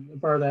a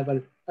part of that,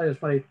 but I just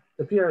funny.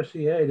 The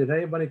PRCA. Did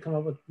anybody come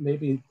up with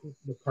maybe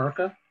the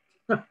PARCA?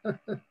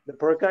 The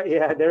PERCA,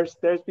 yeah. There's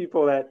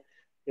people that.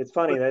 It's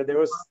funny that there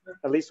was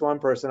at least one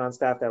person on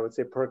staff that would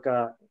say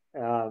PERCA,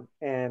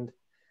 and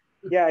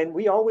yeah, and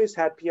we always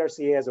had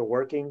PRCA as a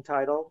working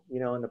title, you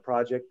know, in the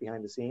project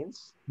behind the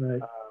scenes.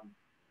 Right.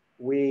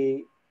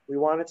 We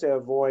wanted to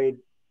avoid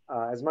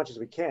as much as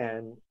we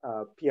can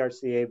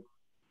PRCA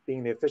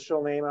being the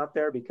official name out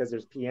there because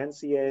there's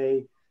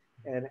PNCA,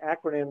 and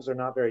acronyms are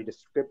not very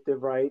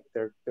descriptive, right?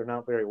 They're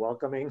not very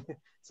welcoming.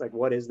 It's like,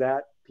 what is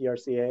that,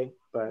 PRCA?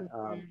 But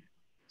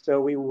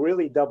so we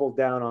really doubled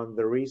down on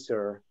the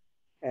research.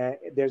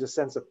 There's a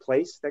sense of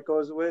place that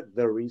goes with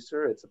the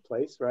research. It's a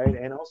place, right?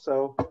 And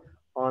also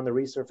on the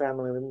Reeser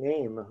family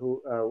name,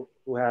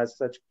 who has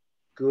such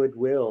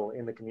goodwill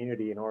in the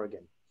community in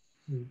Oregon.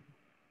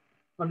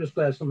 I'm just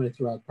glad somebody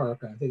threw out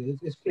PARCA. I think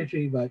it's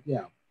kitschy, but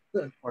yeah.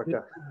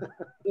 PARCA.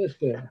 It's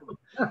good.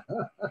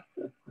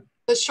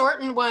 The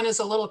shortened one is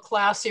a little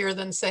classier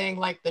than saying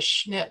like the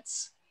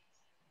Schnitz.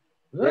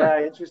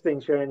 Yeah,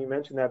 interesting, Sharon, you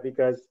mentioned that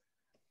because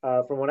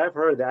from what I've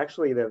heard,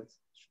 actually the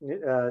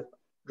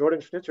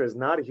Jordan Schnitzer is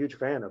not a huge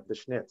fan of the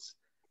Schnitz.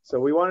 So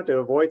we wanted to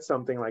avoid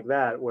something like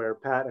that where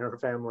Pat and her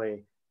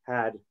family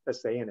had a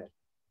say in it.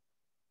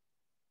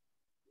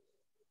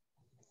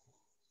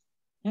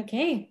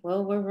 okay,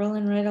 well, we're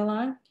rolling right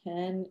along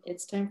and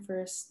it's time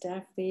for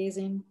staff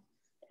liaison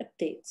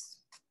updates.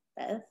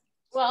 Beth?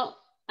 Well,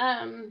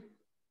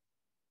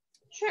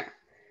 sure.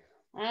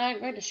 I'm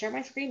going to share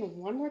my screen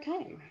one more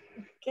time.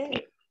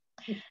 Okay.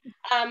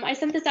 I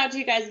sent this out to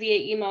you guys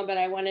via email, but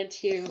I wanted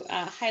to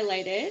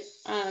highlight it.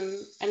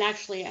 And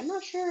actually, I'm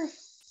not sure if,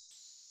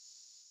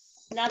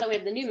 now that we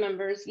have the new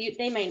members, you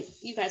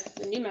guys,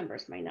 the new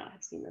members might not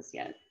have seen this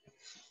yet.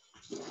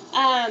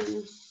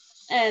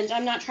 And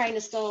I'm not trying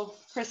to steal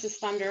Chris's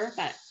thunder,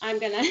 but I'm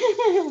gonna.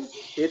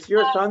 It's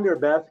your thunder,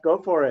 Beth. Go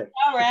for it.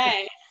 All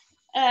right.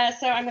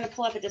 So I'm gonna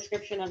pull up a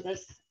description of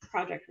this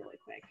project really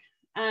quick.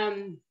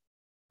 And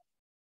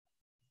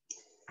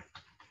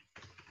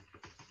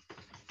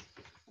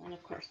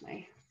of course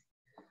my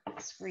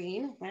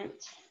screen went.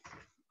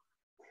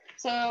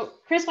 So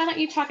Chris, why don't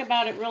you talk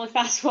about it really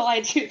fast while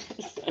I do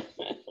this?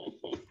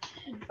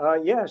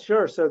 Yeah,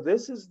 sure. So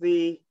this is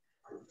the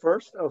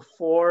first of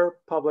 4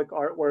 public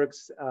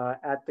artworks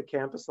at the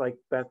campus, like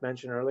Beth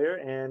mentioned earlier,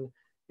 and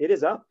it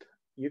is up.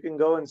 You can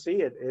go and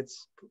see it.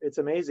 It's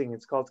amazing.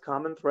 It's called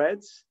Common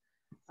Threads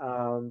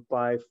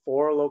by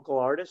 4 local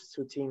artists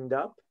who teamed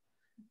up.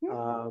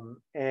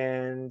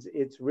 And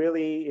it's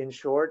really, in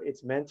short,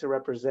 it's meant to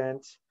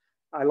represent,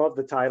 I love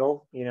the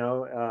title, you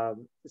know,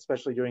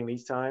 especially during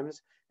these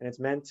times, and it's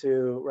meant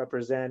to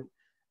represent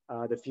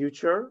the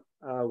future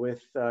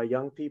with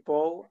young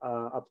people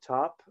up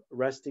top,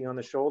 resting on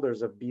the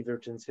shoulders of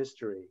Beaverton's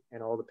history,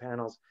 and all the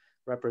panels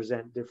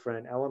represent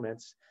different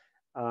elements.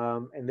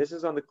 And this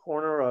is on the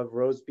corner of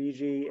Rose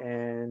Beatty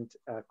and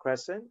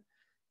Crescent,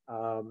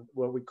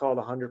 what we call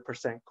the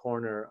 100%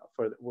 corner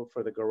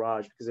for the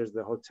garage, because there's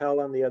the hotel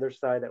on the other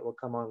side that will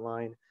come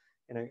online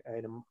in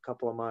a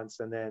couple of months,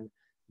 and then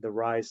the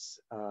Rice,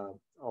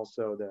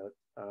 also the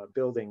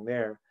building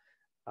there.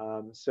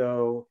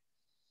 So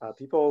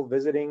people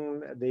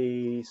visiting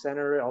the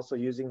center, also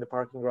using the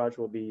parking garage,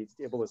 will be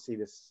able to see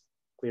this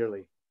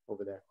clearly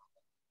over there.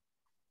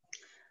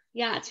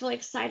 Yeah, it's really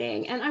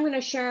exciting. And I'm going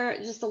to share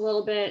just a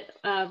little bit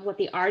of what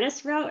the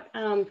artist wrote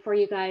for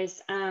you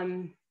guys.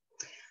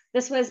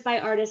 This was by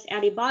artists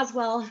Addie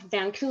Boswell,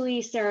 Van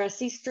Cooley, Sarah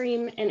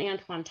Seastream, and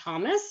Antoine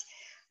Thomas,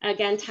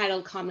 again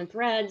titled Common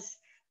Threads.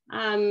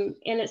 And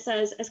it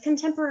says, as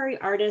contemporary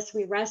artists,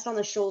 we rest on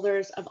the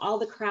shoulders of all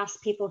the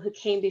craftspeople who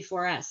came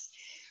before us.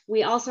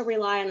 We also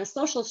rely on the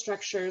social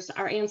structures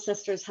our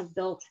ancestors have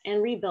built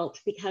and rebuilt,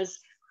 because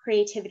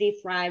creativity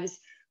thrives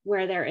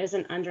where there is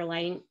an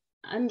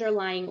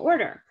underlying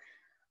order.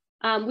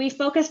 We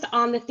focused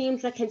on the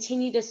themes that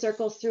continue to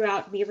circle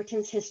throughout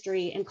Beaverton's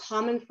history and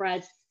common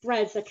threads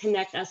that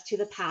connect us to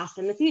the past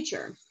and the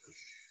future.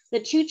 The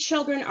 2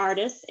 children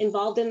artists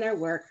involved in their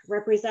work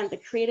represent the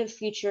creative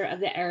future of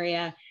the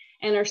area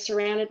and are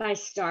surrounded by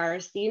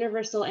stars, the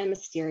universal and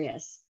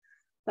mysterious.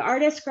 The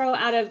artists grow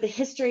out of the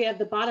history of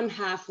the bottom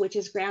half, which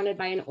is grounded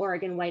by an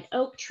Oregon white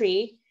oak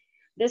tree.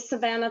 This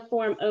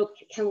savanna-form oak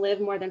can live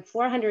more than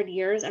 400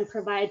 years and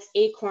provides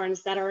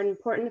acorns that are an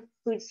important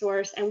food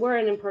source and were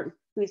an important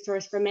food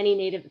source for many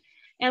native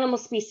animal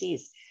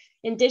species.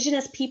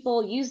 Indigenous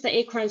people use the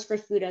acorns for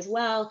food as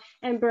well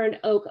and burned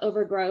oak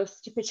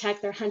overgrowth to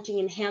protect their hunting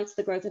and enhance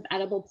the growth of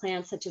edible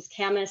plants such as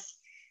camas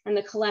and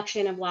the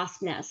collection of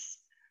wasp nests.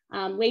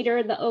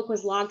 Later, the oak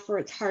was logged for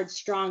its hard,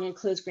 strong, and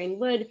close-grained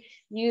wood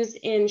used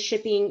in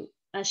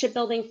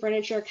shipbuilding,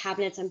 furniture,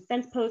 cabinets, and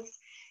fence posts.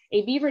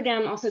 A beaver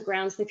dam also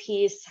grounds the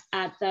piece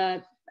at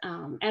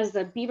as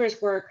the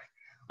beavers work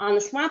on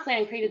the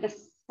swampland created the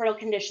fertile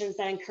conditions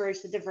that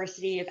encourage the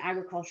diversity of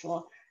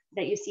agricultural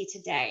that you see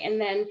today. And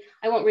then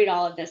I won't read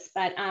all of this,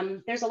 but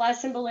there's a lot of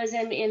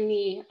symbolism in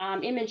the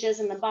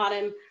images in the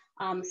bottom,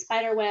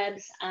 spider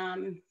webs,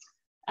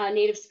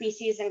 native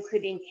species,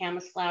 including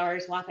camas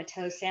flowers,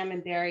 wapato,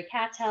 salmonberry,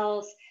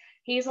 cattails,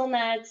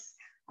 hazelnuts,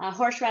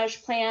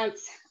 horseradish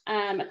plants,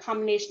 a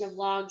combination of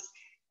logs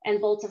and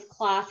bolts of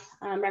cloth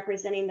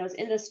representing those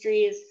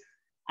industries,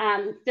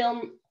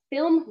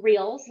 film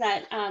reels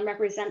that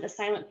represent the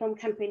silent film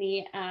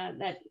company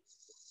that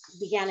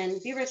began in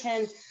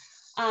Beaverton,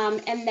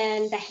 and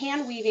then the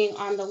hand weaving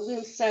on the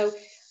looms. So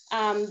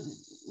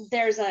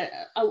there's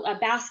a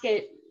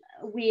basket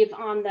weave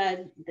on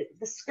the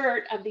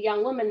skirt of the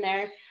young woman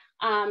there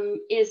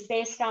is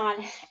based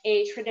on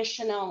a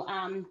traditional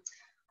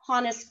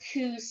Hannes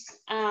Koos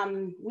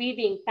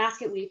weaving,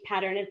 basket weave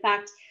pattern. In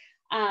fact,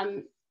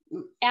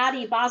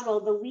 Addie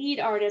Boswell, the lead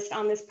artist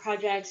on this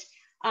project,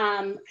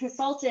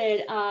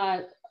 consulted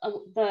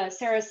the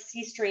Sarah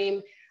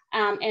Seastream,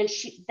 and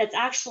that's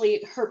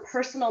actually her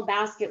personal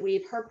basket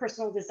weave, her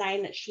personal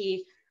design that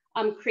she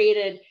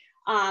created.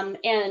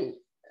 And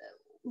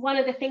one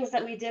of the things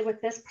that we did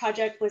with this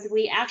project was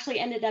we actually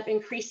ended up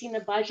increasing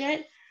the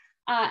budget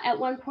at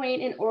one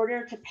point in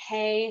order to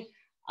pay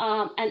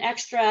an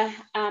extra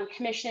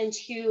commission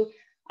to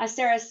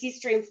Sarah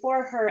Seastream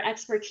for her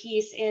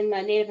expertise in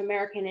the Native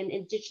American and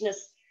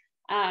Indigenous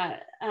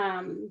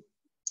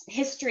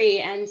history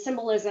and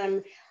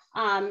symbolism,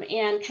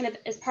 and kind of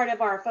as part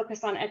of our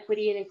focus on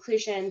equity and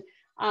inclusion,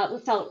 we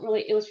felt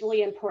it was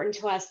really important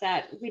to us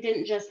that we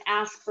didn't just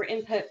ask for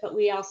input, but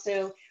we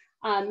also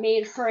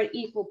made her an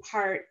equal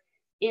part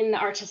in the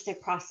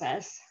artistic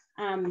process.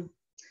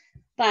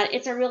 But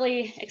it's a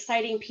really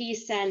exciting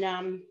piece,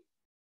 and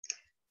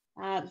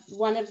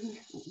one of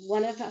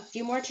a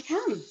few more to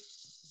come.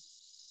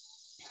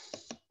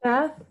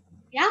 Beth?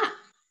 Yeah.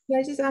 Can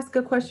I just ask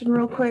a question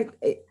real quick?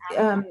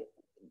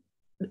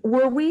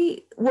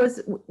 Was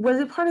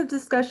it part of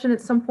discussion at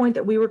some point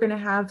that we were going to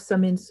have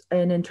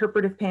an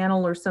interpretive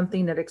panel or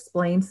something that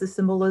explains the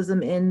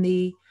symbolism in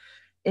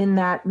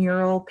that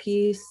mural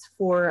piece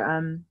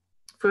for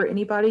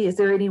anybody? Is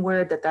there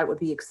anywhere that would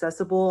be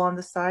accessible on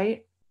the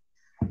site?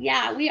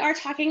 Yeah, we are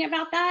talking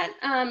about that.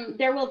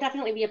 There will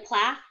definitely be a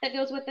plaque that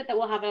goes with it that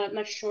will have a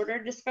much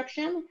shorter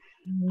description.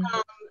 Mm-hmm.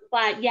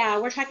 But yeah,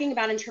 we're talking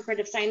about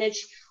interpretive signage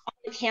on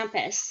the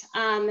campus.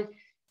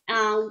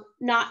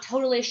 Not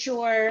totally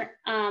sure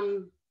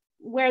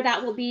where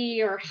that will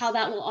be or how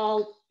that will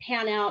all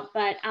pan out,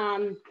 but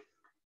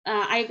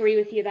I agree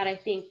with you that I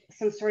think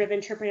some sort of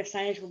interpretive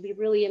signage will be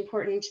really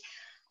important,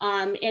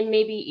 and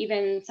maybe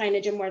even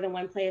signage in more than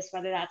one place,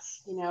 whether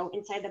that's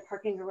inside the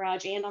parking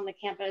garage and on the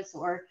campus,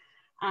 or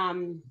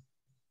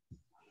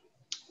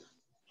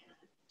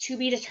to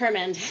be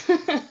determined.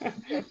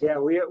 Yeah,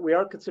 we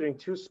are considering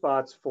 2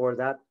 spots for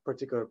that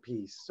particular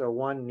piece. So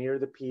one near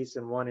the piece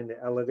and one in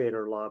the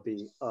elevator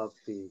lobby of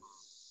the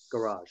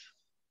garage.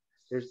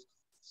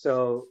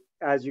 So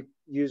as you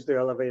use the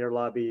elevator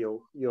lobby,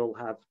 you'll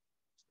have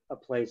a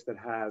place that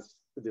has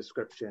the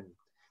description.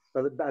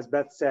 But as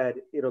Beth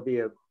said, it'll be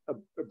a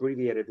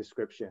abbreviated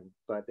description,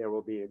 but there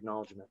will be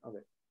acknowledgement of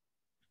it.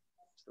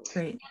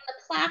 Great. And the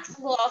plaques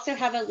will also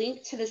have a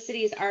link to the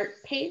city's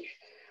art page,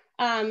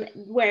 so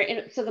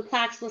the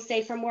plaques will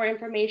say, for more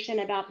information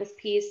about this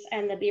piece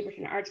and the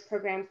Beaverton Arts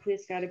Program,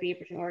 please go to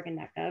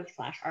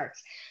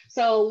beavertonoregon.gov/arts.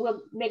 So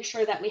we'll make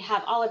sure that we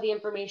have all of the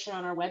information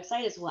on our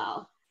website as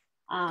well.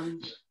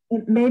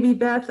 Maybe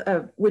Beth,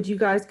 would you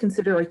guys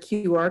consider a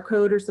QR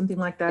code or something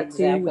like that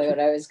too? Exactly what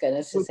I was going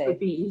to say. Would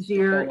be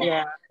easier.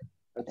 Yeah.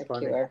 That's a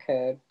funny. QR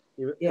code.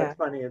 That's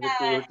funny. We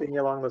were thinking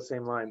along those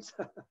same lines.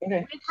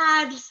 Okay.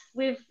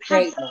 We've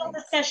had several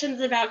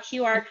discussions about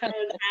QR codes,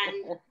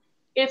 and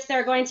if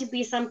they're going to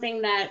be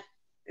something that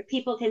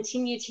people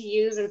continue to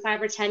use in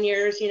 5 or 10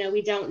 years,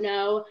 we don't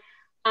know.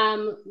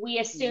 We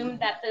assume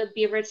that the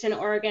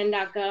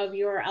beavertonoregon.gov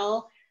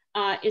URL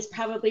is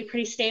probably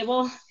pretty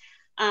stable.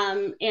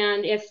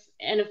 And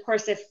of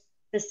course, if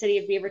the city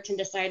of Beaverton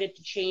decided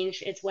to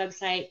change its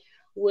website,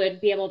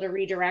 would be able to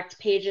redirect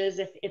pages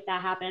if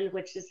that happened,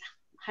 which is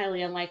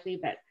highly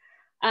unlikely. But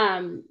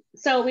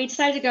so we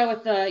decided to go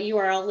with the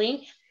URL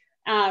link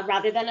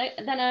rather than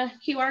a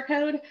QR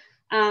code.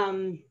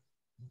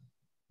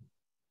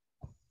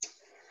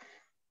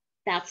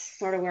 that's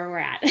sort of where we're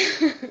at.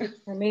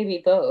 Or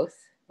maybe both.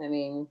 I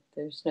mean,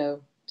 there's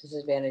no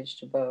disadvantage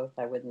to both,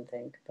 I wouldn't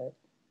think, but.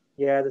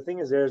 Yeah, the thing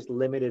is there's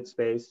limited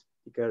space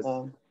because,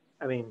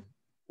 I mean,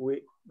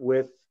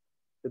 with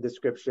the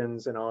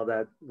descriptions and all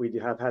that, we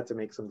have had to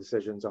make some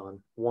decisions on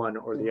one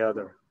or the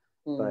other.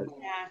 But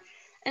yeah,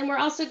 and we're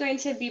also going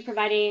to be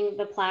providing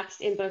the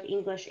plaques in both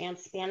English and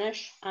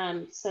Spanish,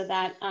 so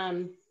that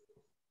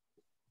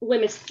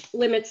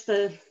limits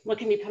what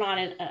can be put on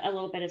it a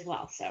little bit as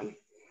well. So,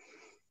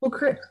 well,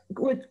 Chris,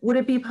 would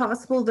it be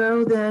possible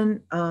though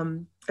then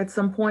at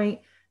some point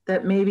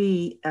that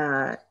maybe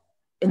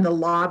in the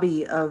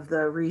lobby of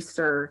the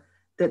Reeser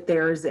that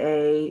there's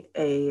a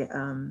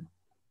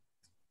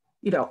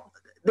you know,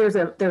 there's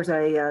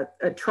a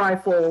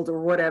trifold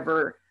or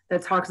whatever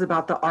that talks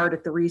about the art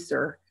at the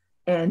Reeser,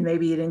 and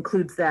maybe it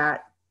includes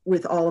that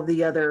with all of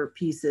the other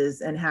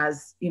pieces and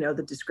has, you know,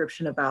 the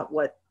description about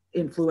what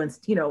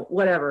influenced, you know,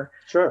 whatever,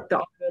 sure, the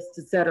artists,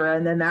 etc.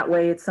 And then that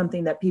way it's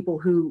something that people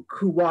who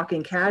walk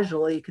in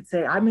casually could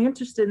say, I'm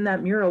interested in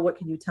that mural, what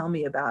can you tell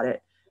me about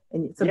it?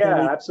 And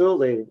yeah,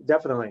 absolutely,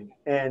 definitely.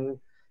 And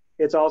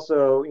it's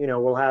also, you know,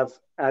 we'll have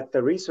at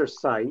the research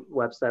site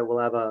website, we'll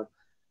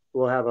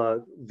have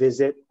a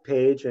visit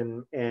page,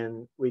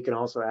 and we can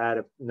also add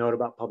a note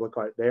about public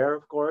art there,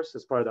 of course,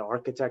 as part of the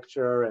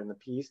architecture and the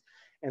piece,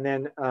 and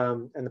then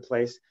and the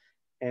place.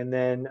 And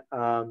then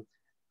I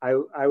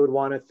would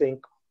want to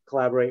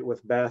collaborate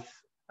with Beth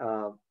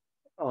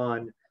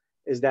on,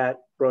 is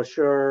that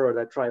brochure or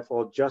that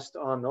trifold just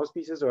on those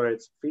pieces, or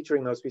it's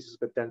featuring those pieces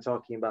but then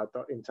talking about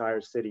the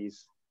entire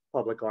city's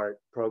public art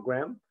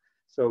program,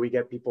 so we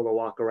get people to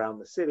walk around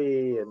the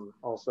city and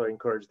also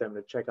encourage them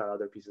to check out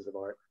other pieces of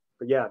art.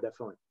 But yeah,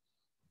 definitely.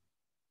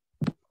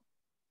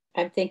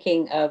 I'm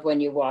thinking of when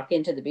you walk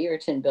into the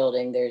Beaverton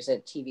building, there's a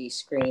TV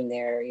screen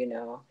there, you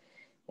know,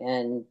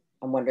 and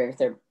I'm wondering if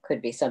there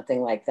could be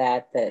something like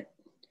that that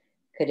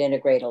could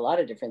integrate a lot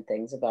of different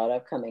things about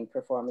upcoming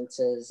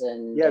performances.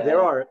 And yeah,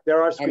 there are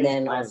screens. And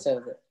then planned.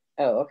 also,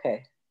 oh,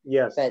 okay.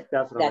 Yes, but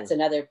definitely. That's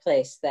another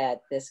place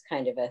that this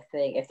kind of a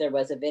thing, if there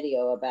was a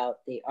video about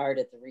the art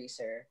at the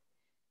Reeser,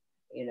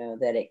 you know,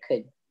 that it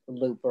could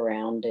loop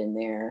around in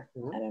there.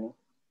 I don't know.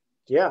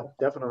 Yeah,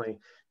 definitely.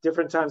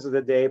 Different times of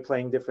the day,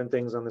 playing different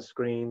things on the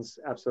screens.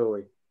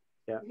 Absolutely.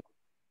 Yeah.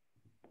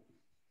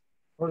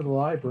 Or the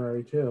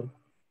library too.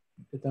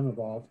 Get them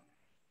involved.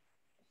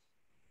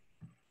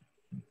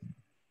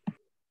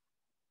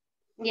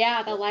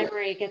 Yeah, the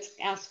library gets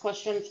asked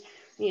questions.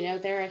 You know,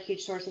 they're a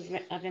huge source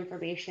of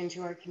information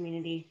to our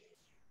community.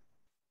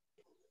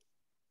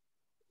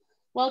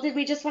 Well, did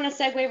we just want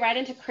to segue right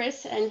into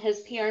Chris and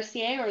his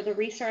PRCA, or the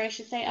Reeser, I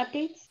should say,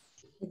 updates?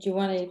 Did you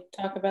want to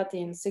talk about the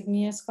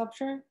insignia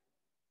sculpture?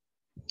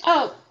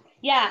 Oh,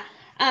 yeah.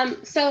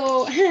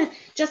 So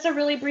just a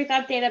really brief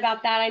update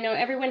about that. I know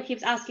everyone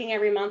keeps asking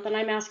every month, and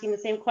I'm asking the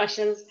same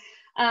questions.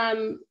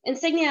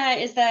 Insignia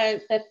is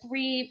the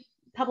 3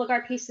 public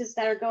art pieces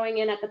that are going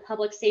in at the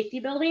public safety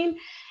building.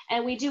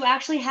 And we do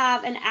actually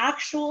have an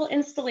actual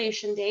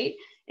installation date.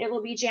 It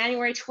will be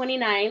January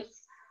 29th.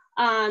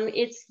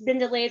 It's been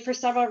delayed for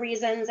several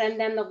reasons, and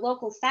then the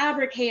local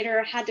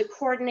fabricator had to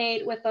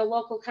coordinate with a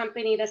local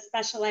company that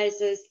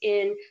specializes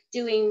in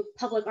doing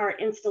public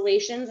art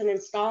installations and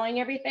installing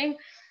everything,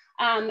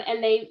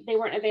 and they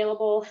weren't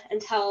available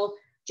until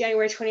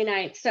January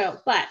 29th. So,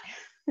 but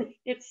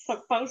it's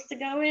supposed to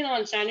go in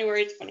on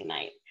January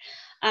 29th,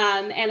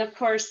 and of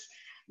course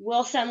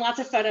we'll send lots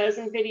of photos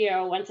and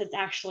video once it's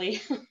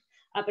actually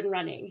up and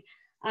running.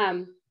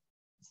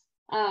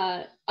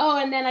 Oh,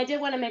 and then I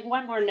did want to make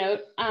one more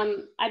note.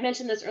 I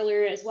mentioned this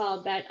earlier as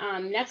well, but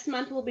next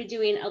month we'll be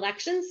doing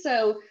elections.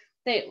 So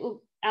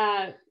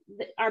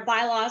our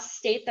bylaws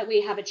state that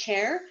we have a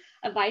chair,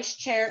 a vice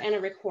chair, and a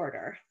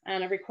recorder.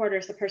 And a recorder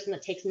is the person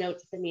that takes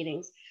notes at the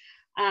meetings.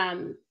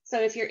 So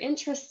if you're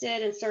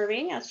interested in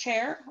serving as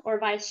chair or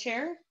vice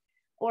chair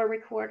or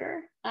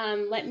recorder,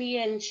 let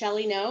me and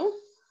Shelley know.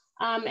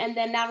 And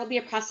then that will be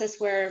a process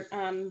where,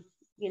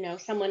 you know,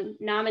 someone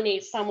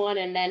nominates someone,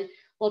 and then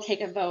we'll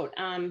take a vote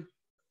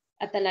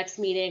at the next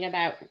meeting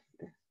about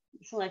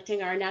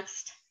selecting our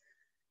next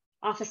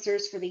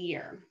officers for the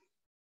year.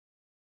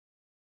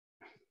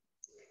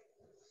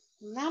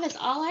 And that is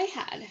all I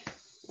had.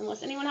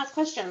 Unless anyone has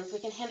questions, we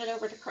can hand it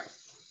over to Chris.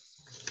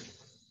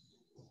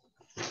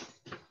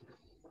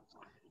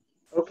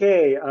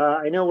 Okay,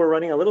 I know we're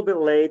running a little bit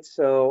late,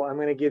 so I'm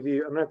going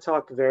to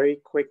talk very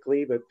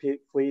quickly, but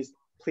please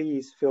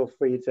feel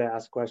free to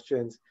ask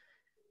questions.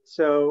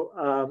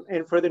 So,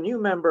 and for the new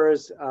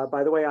members,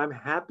 by the way, I'm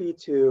happy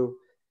to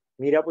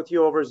meet up with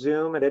you over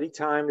Zoom at any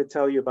time to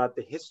tell you about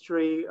the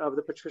history of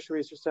the Patricia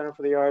Reeser Center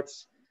for the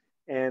Arts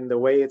and the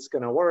way it's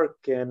going to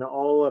work and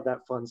all of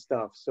that fun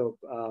stuff. So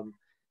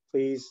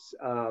please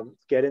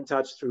get in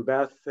touch through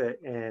Beth,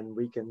 and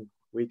we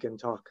can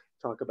talk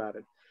about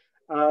it.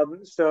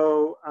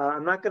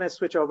 I'm not going to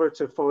switch over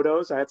to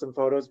photos. I had some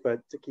photos,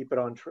 but to keep it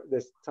on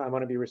this time, I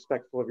want to be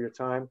respectful of your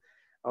time.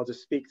 I'll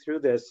just speak through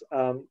this.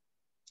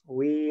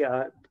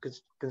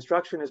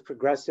 Construction is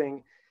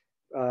progressing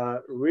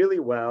really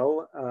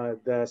well.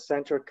 The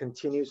center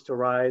continues to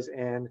rise,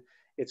 and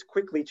it's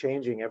quickly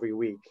changing every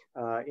week.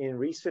 In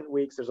recent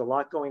weeks, there's a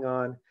lot going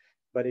on,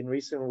 but in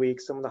recent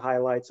weeks, some of the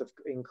highlights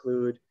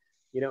include,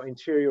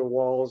 interior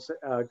walls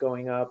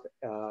going up,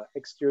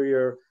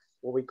 exterior,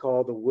 what we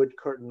call the wood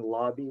curtain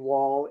lobby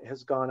wall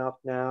has gone up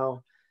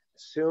now.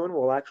 Soon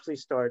we'll actually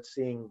start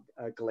seeing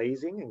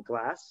glazing and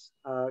glass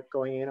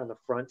going in on the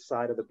front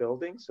side of the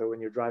building. So when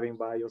you're driving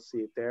by, you'll see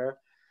it there.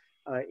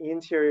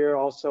 Interior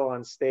also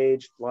on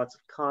stage, lots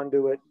of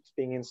conduit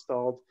being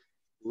installed.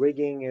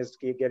 Rigging is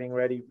getting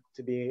ready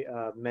to be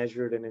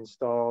measured and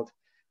installed.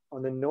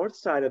 On the north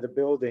side of the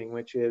building,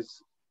 which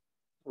is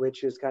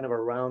kind of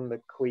around the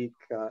creek,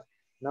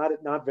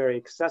 not very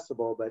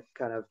accessible, but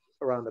kind of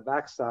around the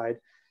backside,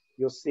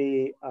 you'll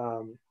see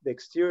the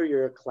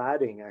exterior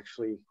cladding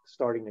actually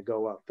starting to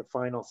go up, the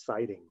final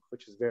siding,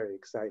 which is very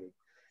exciting.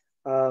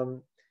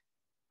 In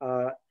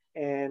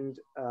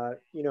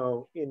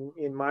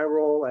my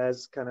role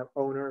as kind of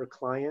owner or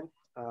client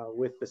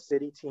with the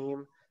city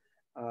team,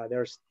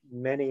 there's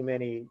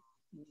many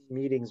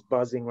meetings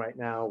buzzing right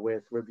now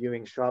with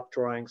reviewing shop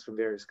drawings from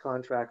various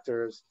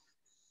contractors,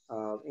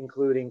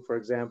 including, for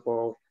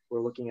example, we're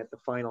looking at the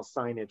final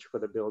signage for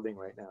the building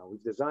right now.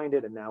 We've designed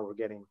it, and now we're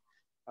getting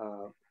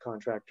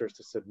contractors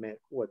to submit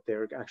what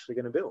they're actually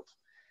going to build.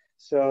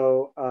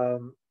 So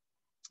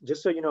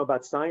just so you know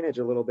about signage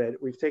a little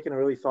bit, we've taken a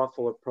really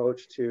thoughtful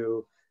approach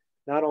to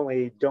not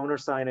only donor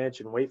signage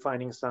and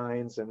wayfinding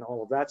signs and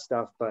all of that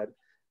stuff, but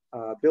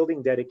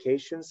building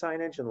dedication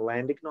signage and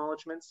land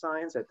acknowledgement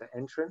signs at the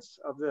entrance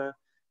of the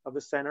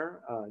center,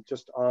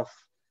 just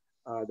off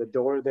the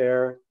door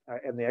there.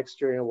 And the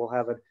exterior will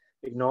have an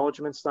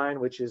acknowledgement sign,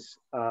 which is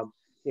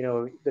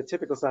the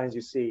typical signs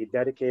you see,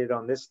 dedicated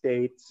on this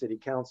date, city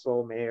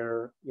council,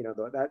 mayor,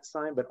 that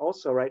sign. But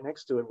also right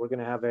next to it, we're going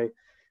to have a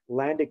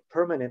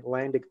permanent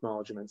land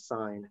acknowledgement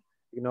sign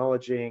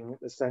acknowledging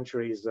the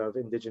centuries of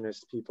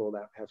indigenous people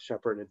that have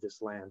shepherded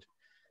this land.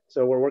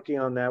 So we're working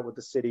on that with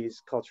the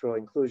city's cultural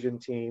inclusion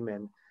team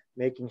and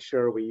making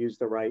sure we use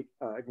the right,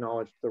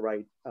 acknowledge the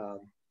right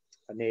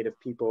native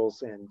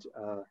peoples and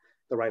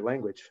the right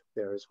language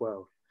there as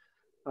well.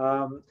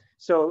 About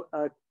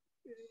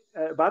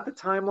the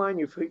timeline,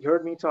 you've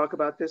heard me talk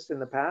about this in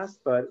the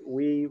past, but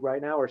we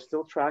right now are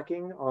still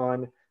tracking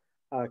on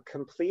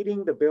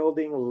completing the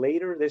building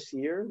later this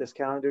year, this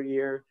calendar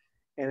year,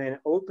 and then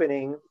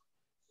opening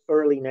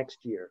early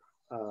next year.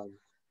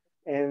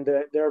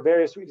 There are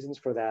various reasons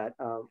for that.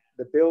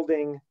 The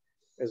building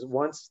is,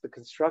 once the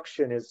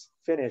construction is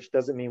finished,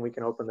 doesn't mean we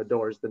can open the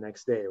doors the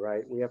next day,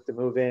 right? We have to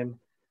move in,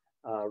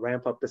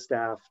 ramp up the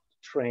staff,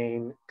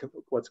 train,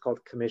 what's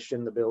called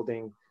commission the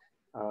building,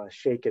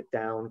 shake it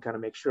down, kind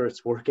of make sure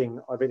it's working,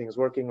 everything's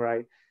working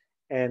right.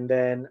 And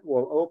then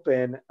we'll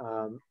open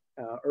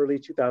early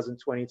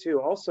 2022,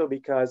 also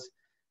because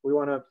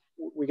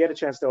we get a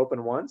chance to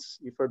open once.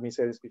 You've heard me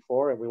say this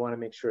before, and we want to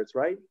make sure it's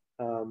right.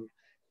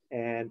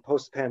 And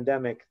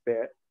post-pandemic,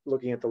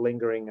 looking at the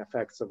lingering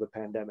effects of the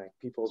pandemic,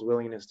 people's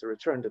willingness to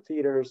return to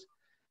theaters,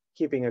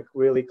 keeping a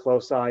really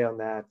close eye on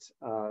that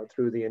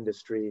through the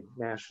industry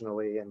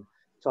nationally, and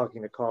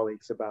talking to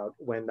colleagues about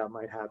when that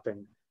might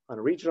happen on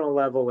a regional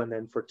level, and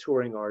then for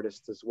touring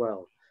artists as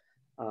well.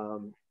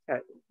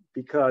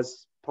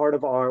 Because part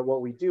of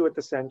what we do at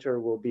the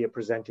center will be a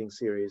presenting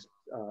series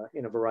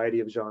in a variety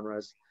of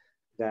genres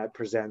that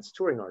presents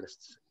touring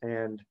artists.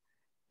 And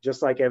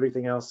just like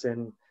everything else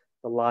in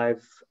the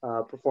live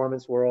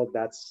performance world,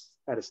 that's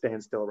at a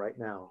standstill right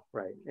now,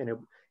 right? And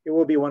it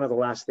will be one of the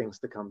last things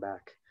to come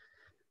back.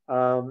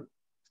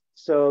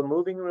 So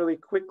moving really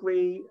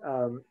quickly,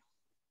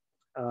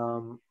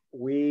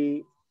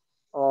 we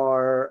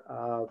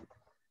are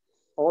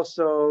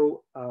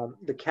also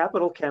the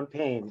capital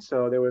campaign.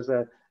 So there was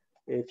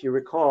if you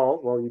recall,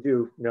 well, you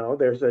do know,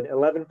 there's an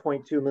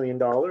 $11.2 million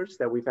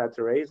that we've had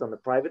to raise on the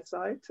private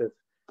side to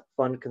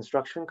fund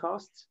construction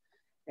costs.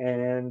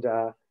 And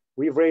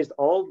we've raised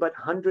all but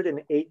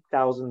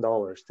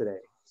 $108,000 today.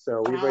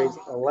 So we've raised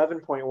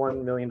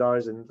 $11.1 million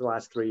in the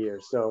last 3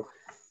 years. So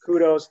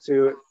kudos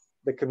to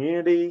the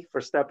community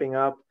for stepping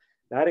up.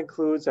 That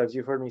includes, as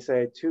you've heard me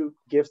say, 2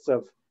 gifts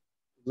of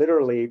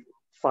literally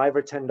 $5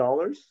 or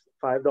 $10,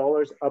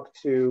 $5 up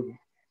to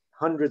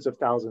hundreds of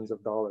thousands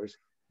of dollars.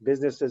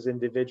 Businesses,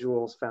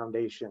 individuals,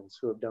 foundations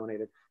who have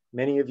donated.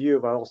 Many of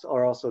you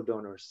are also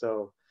donors,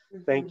 so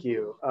thank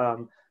you.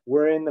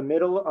 We're in the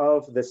middle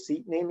of the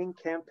seat naming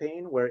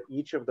campaign, where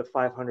each of the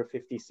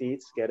 550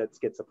 seats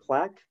gets a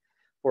plaque.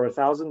 For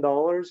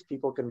 $1,000,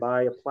 people can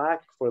buy a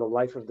plaque for the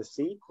life of the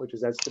seat, which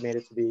is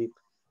estimated to be,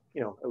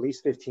 at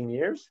least 15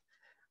 years.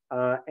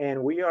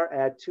 And we are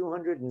at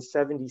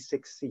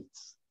 276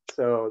 seats.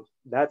 So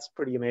that's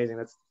pretty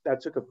amazing.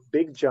 That took a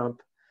big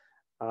jump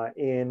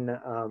in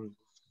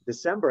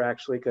December,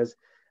 actually, because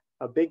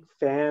a big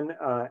fan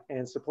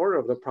and supporter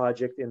of the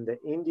project in the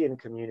Indian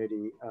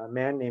community, a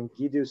man named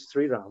Gidu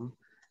Sriram,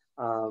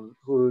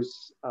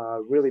 who's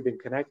really been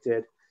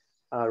connected,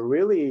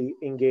 really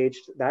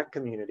engaged that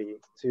community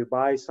to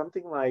buy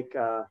something like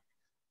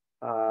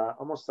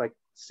almost like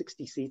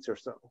 60 seats or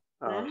so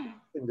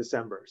in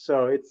December.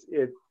 So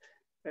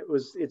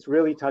it's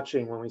really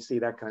touching when we see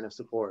that kind of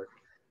support.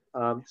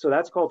 So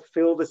that's called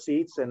Fill the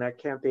Seats, and that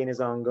campaign is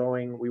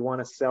ongoing. We want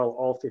to sell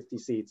all 50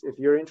 seats. If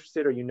you're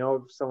interested or you know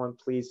of someone,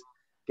 please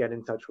get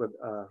in touch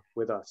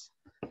with us,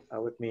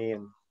 with me,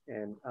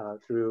 and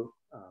through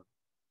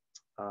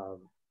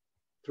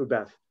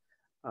Beth.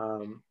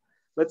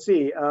 Let's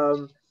see.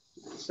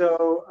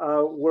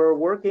 So we're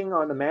working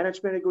on the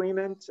management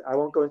agreement. I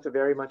won't go into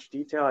very much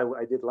detail.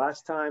 I did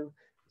last time.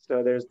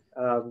 So there's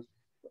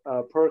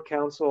per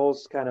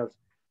council's kind of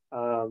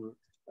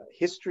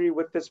history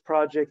with this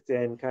project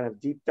and kind of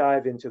deep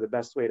dive into the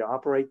best way to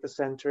operate the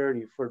center.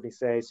 You've heard me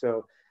say,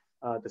 so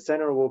the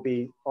center will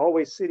be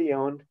always city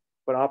owned,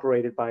 but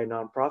operated by a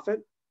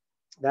nonprofit.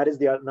 That is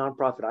the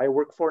nonprofit I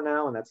work for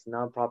now, and that's the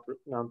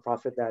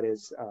nonprofit that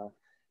is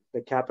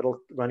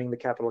running the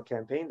capital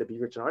campaign, the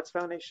Beaverton Arts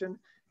Foundation.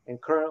 And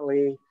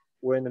currently,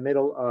 we're in the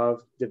middle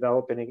of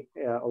developing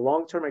a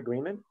long-term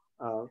agreement,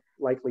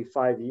 likely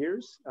 5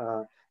 years,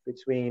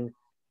 between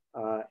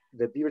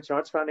the Beaverton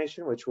Arts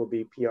Foundation, which will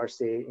be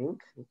PRCA Inc.,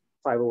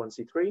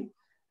 501c3,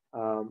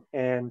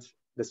 and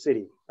the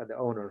city, the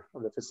owner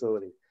of the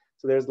facility.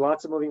 So there's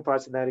lots of moving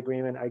parts in that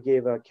agreement. I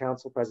gave a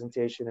council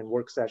presentation and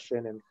work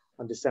session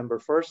on December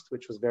 1st,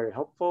 which was very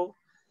helpful.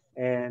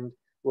 And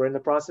we're in the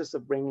process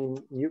of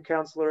bringing new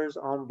counselors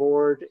on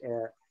board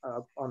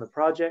on the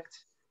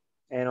project,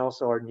 and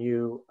also our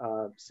new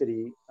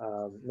city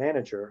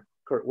manager,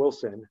 Kurt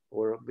Wilson.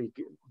 We'll be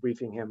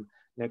briefing him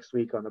next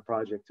week on the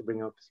project to bring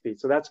him up to speed.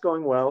 So that's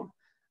going well.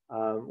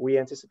 We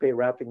anticipate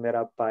wrapping that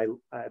up by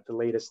at the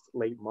latest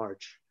late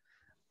March.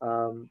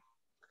 And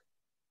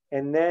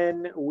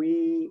then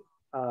we'll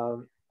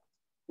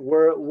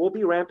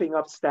be ramping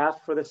up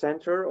staff for the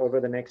center over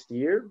the next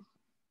year,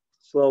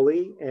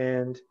 slowly.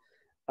 And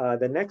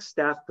the next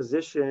staff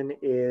position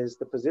is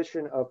the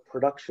position of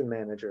production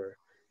manager.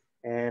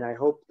 And I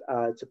hope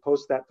to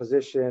post that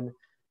position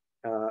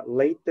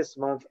late this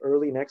month,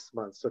 early next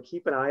month. So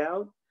keep an eye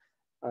out.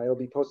 It'll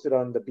be posted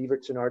on the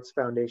Beaverton Arts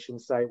Foundation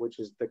site, which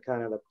is the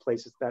kind of the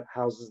places that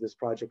houses this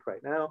project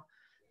right now.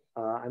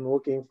 I'm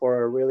looking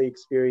for a really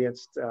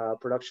experienced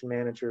production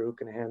manager who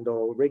can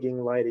handle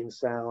rigging, lighting,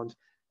 sound,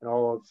 and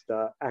all of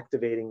the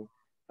activating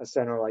a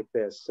center like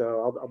this.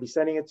 So I'll be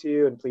sending it to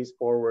you, and please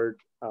forward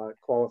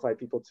qualified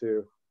people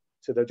to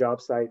the job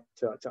site,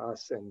 to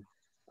us, and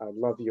I'd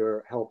love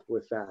your help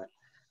with that.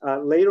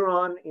 Later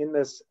on in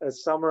this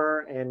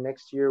summer and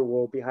next year,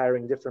 we'll be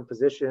hiring different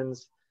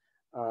positions.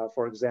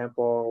 For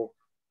example,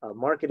 a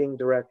marketing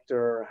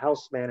director,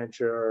 house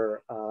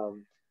manager,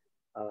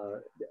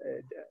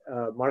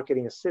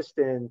 marketing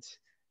assistant,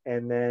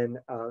 and then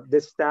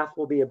this staff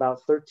will be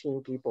about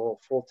 13 people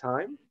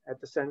full-time at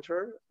the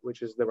center,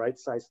 which is the right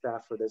size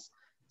staff for this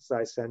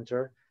size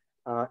center.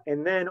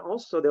 And then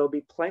also there'll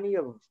be plenty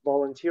of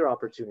volunteer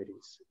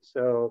opportunities.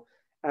 So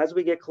as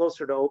we get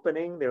closer to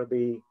opening, there'll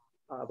be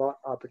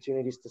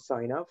opportunities to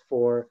sign up.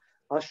 For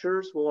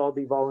ushers will all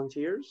be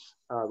volunteers,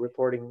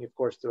 reporting, of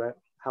course, to a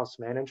house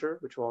manager,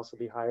 which will also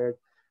be hired,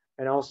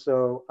 and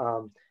also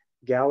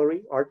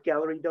art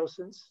gallery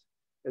docents,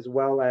 as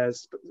well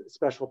as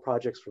special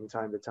projects from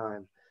time to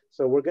time.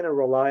 So we're going to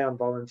rely on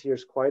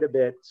volunteers quite a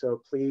bit.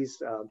 So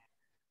please,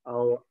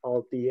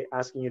 I'll be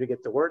asking you to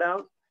get the word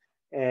out.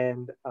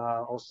 And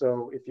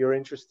also, if you're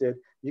interested,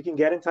 you can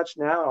get in touch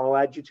now. I'll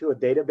add you to a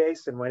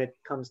database, and when it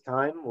comes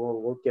time,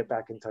 we'll get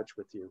back in touch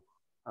with you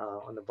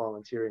on the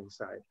volunteering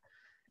side.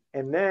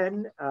 And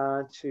then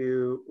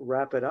to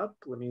wrap it up,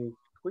 let me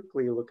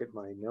quickly look at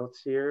my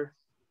notes here.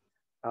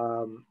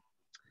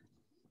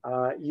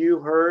 You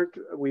heard,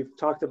 we've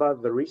talked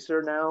about the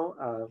RESER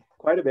now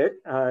quite a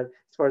bit as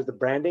far as the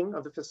branding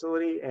of the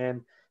facility.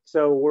 And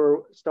so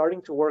we're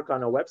starting to work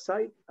on a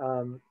website.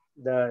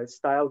 The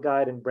style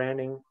guide and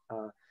branding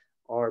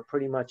are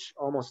pretty much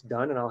almost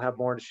done, and I'll have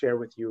more to share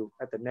with you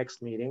at the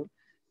next meeting.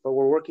 But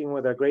we're working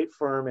with a great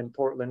firm in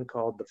Portland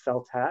called the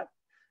Felt Hat.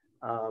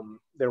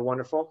 They're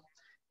wonderful.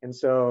 And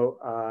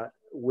so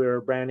we're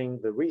branding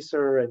the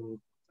RESER and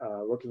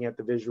looking at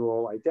the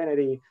visual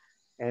identity,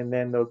 and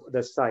then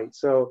the site.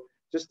 So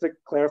just to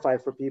clarify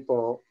for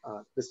people,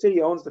 the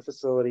city owns the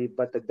facility,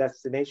 but the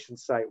destination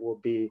site will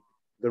be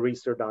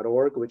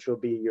thereser.org, which will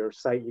be your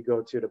site you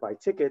go to buy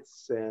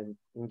tickets and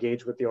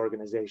engage with the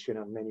organization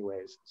in many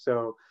ways.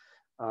 So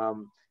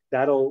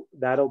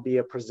that'll be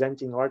a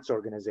presenting arts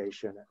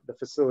organization. The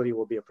facility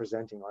will be a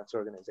presenting arts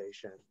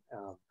organization,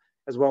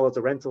 as well as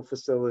a rental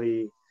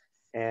facility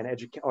and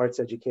arts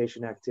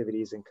education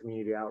activities and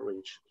community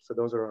outreach. So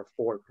those are our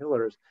 4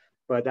 pillars,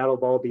 but that'll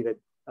all be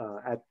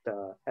at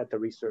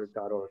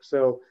thereser.org.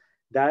 So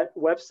that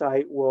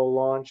website will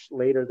launch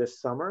later this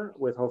summer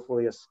with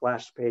hopefully a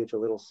splash page a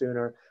little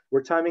sooner.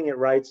 We're timing it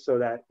right so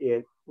that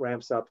it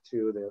ramps up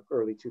to the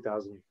early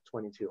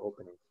 2022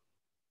 opening.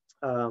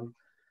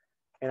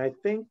 And I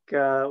think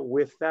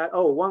with that,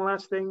 one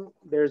last thing,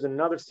 there's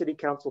another city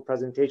council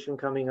presentation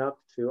coming up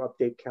to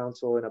update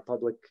council in a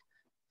public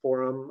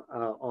forum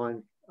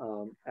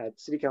at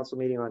city council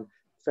meeting on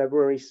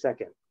February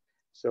 2nd.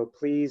 So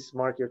please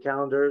mark your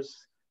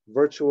calendars.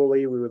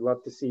 Virtually, we would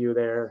love to see you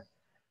there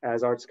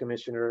as arts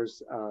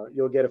commissioners.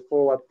 You'll get a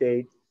full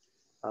update.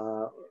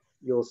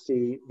 You'll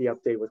see the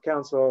update with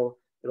council.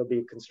 It'll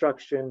be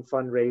construction,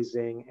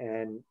 fundraising,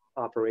 and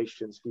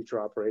operations, future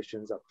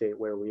operations update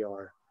where we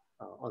are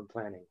on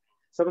planning.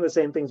 Some of the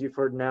same things you've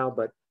heard now,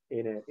 but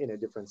in a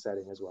different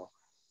setting as well.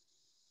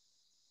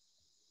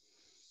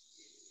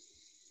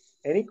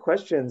 Any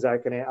questions I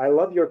can, I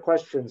love your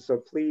questions, so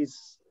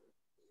please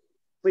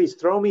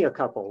throw me a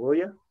couple, will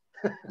you?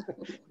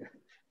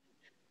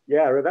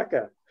 Yeah,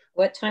 Rebecca.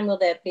 What time will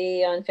that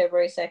be on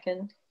February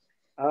 2nd?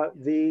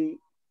 The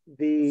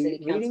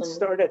meetings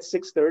start at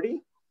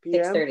 6:30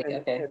 p.m.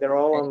 6:30, okay. And they're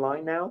all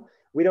online now.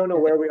 We don't know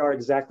where we are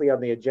exactly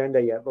on the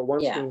agenda yet, but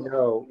once we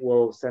know,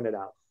 we'll send it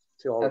out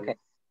to all of you.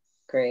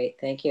 Great,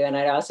 thank you. And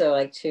I'd also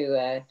like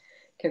to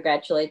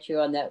congratulate you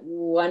on that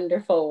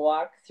wonderful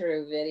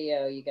walkthrough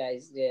video you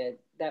guys did.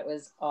 That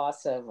was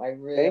awesome. I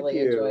really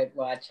enjoyed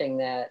watching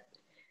that.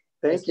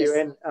 Thank you.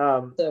 And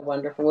so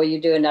wonderful. Will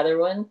you do another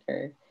one?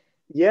 Or?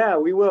 Yeah,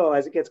 we will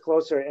as it gets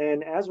closer.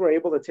 And as we're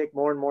able to take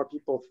more and more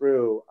people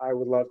through, I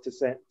would love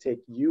to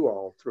take you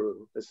all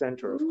through the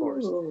center, of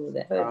course.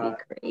 That would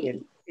be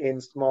great. In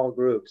small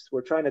groups.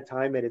 We're trying to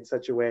time it in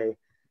such a way.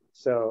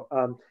 So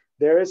I'm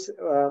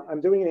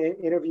doing an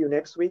interview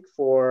next week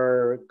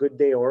for Good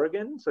Day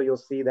Oregon. So you'll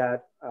see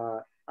that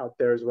out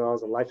there, as well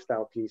as a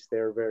lifestyle piece.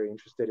 They're very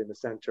interested in the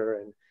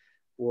center, and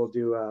we'll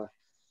do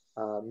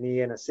me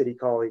and a city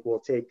colleague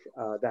will take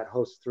that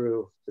host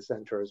through the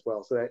center as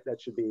well. So that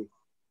should be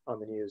on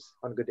the news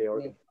on Good Day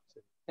Oregon.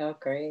 Oh,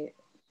 great.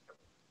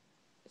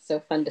 So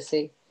fun to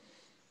see.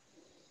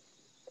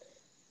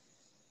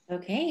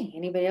 Okay,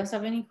 anybody else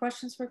have any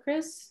questions for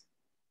Chris?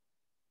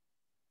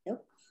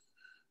 Nope.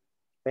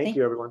 Thank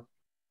you, everyone.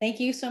 Thank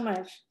you so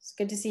much. It's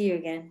good to see you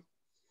again.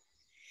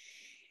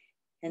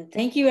 And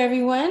thank you,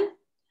 everyone.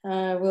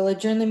 We'll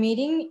adjourn the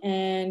meeting,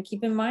 and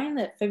keep in mind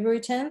that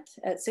February 10th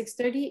at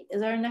 6:30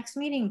 is our next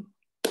meeting.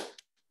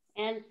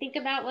 And think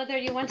about whether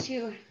you want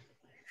to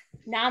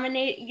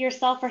nominate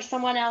yourself or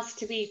someone else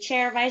to be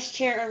chair, vice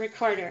chair, or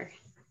recorder.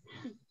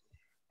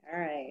 All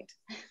right.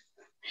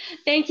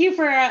 Thank you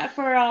for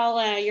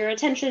all your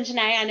attention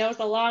tonight. I know it's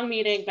a long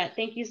meeting, but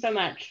thank you so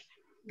much.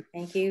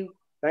 Thank you.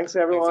 Thanks,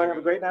 everyone. Have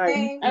a great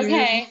night.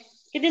 Okay.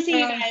 Good to see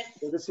you guys.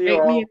 Good to see you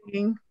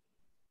all.